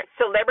out there,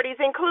 celebrities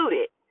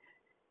included,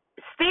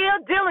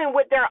 still dealing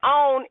with their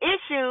own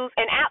issues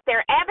and out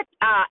there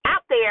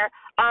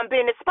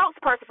being a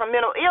spokesperson for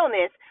mental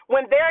illness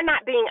when they're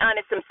not being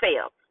honest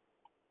themselves.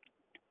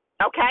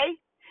 Okay?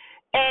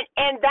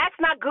 And that's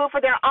not good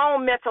for their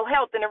own mental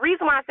health. And the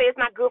reason why I say it's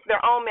not good for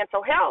their own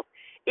mental health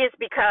is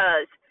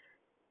because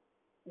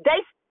they,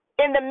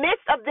 in the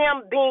midst of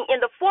them being in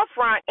the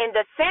forefront, in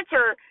the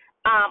center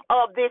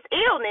of this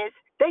illness,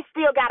 they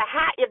still got to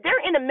hide. If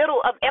they're in the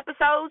middle of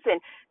episodes and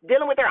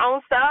dealing with their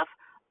own stuff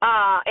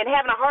and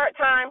having a hard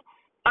time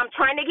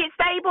trying to get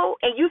stable,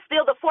 and you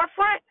still the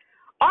forefront,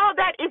 all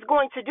that is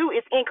going to do is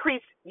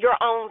increase your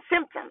own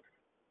symptoms,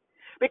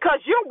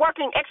 because you're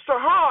working extra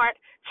hard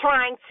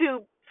trying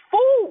to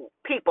fool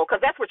people,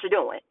 because that's what you're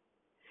doing.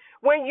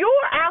 When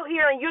you're out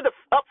here and you're the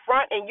up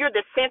front and you're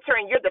the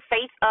center and you're the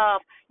face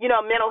of,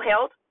 mental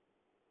health,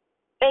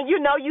 and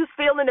you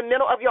still in the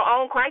middle of your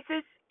own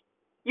crisis,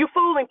 you're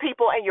fooling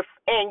people and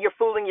you're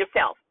fooling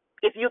yourself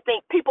if you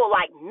think people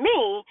like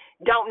me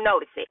don't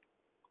notice it.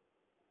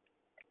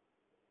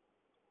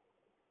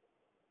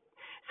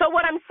 So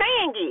what I'm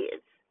saying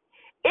is,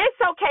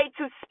 it's okay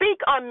to speak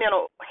on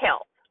mental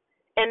health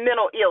and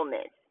mental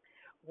illness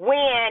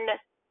when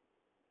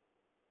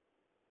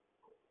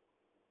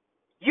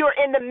you're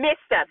in the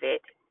midst of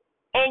it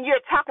and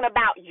you're talking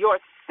about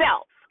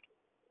yourself.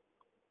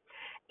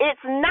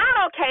 It's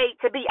not okay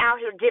to be out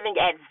here giving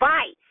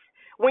advice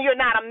when you're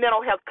not a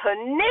mental health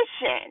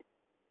clinician,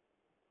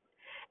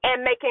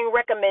 and making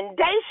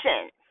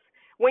recommendations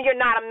when you're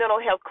not a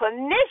mental health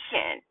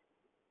clinician,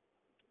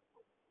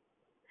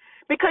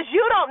 because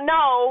you don't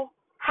know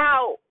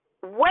how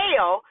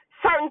well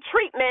certain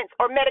treatments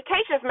or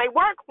medications may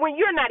work when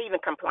you're not even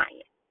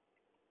compliant.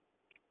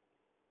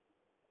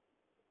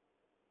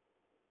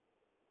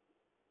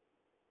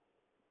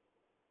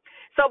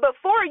 So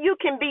before you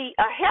can be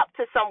a help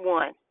to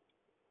someone,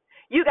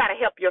 you got to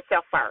help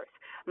yourself first.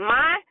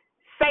 My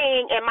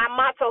saying and my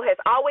motto has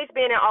always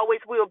been and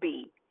always will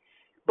be,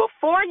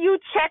 before you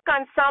check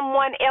on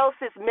someone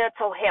else's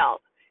mental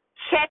health,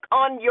 check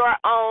on your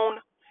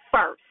own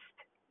first.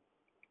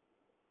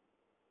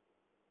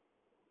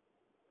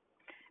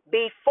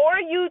 Before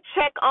you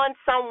check on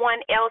someone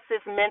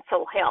else's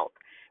mental health,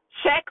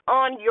 check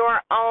on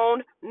your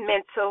own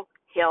mental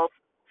health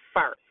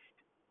first.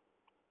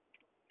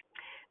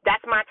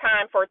 That's my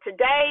time for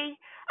today.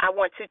 I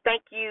want to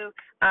thank you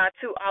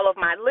to all of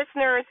my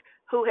listeners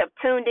who have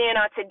tuned in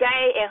on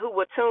today and who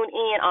will tune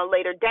in on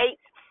later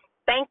dates.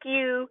 Thank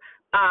you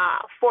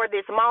for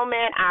this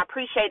moment. I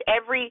appreciate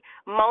every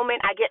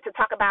moment I get to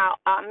talk about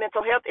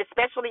mental health,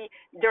 especially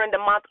during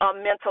the month of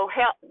mental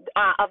health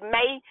of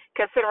May,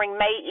 considering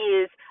May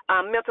is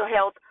mental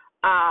health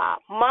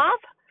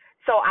month.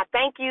 So I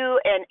thank you,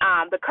 and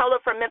the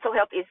color for mental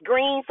health is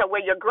green, so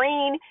wear your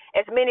green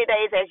as many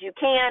days as you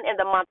can in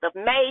the month of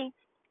May.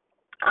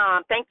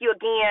 Thank you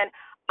again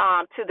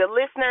to the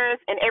listeners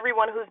and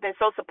everyone who's been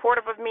so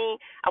supportive of me.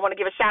 I want to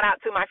give a shout out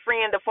to my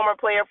friend, the former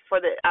player for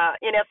the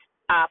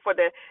for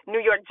the New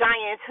York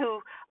Giants,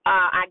 who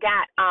I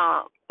got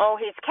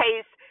on his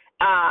case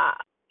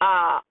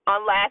on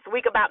last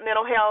week about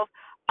mental health.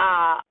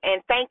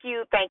 And thank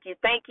you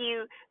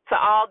to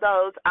all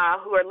those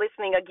who are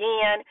listening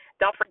again.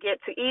 Don't forget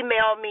to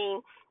email me,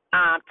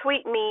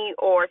 tweet me,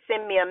 or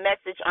send me a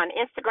message on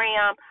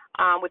Instagram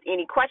with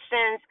any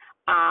questions,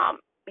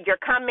 your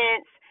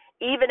comments,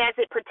 even as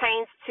it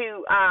pertains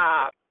to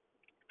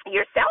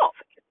yourself.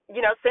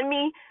 send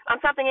me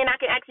something, and I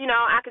can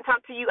I can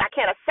talk to you. I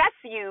can't assess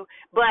you,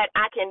 but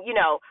I can,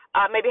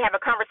 maybe have a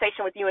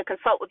conversation with you and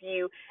consult with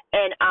you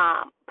and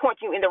point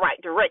you in the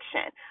right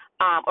direction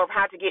of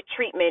how to get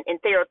treatment and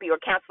therapy or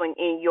counseling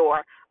in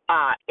your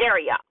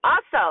area.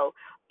 Also,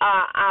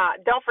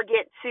 don't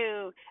forget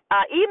to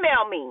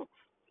email me.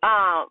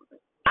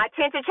 I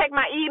tend to check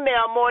my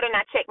email more than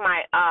I check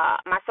my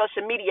my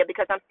social media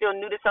because I'm still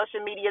new to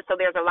social media, so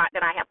there's a lot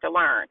that I have to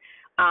learn.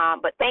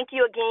 But thank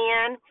you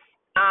again.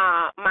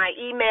 My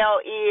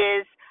email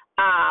is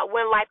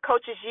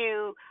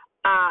whenlifecoachesyou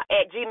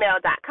at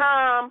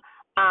gmail.com.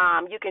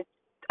 You can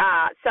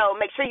so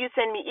make sure you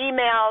send me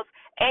emails,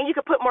 and you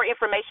can put more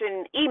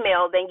information in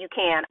email than you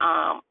can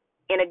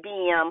in a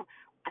DM.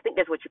 I think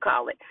that's what you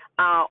call it,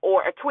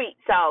 or a tweet.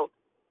 So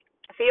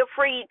feel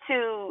free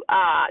to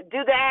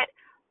do that.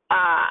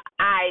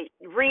 I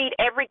read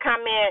every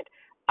comment.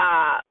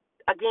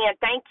 Again,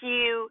 thank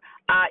you.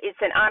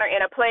 It's an honor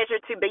and a pleasure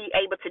to be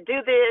able to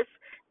do this.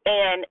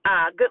 And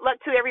good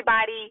luck to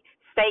everybody.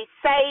 Stay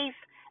safe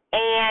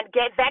and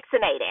get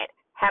vaccinated.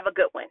 Have a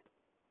good one.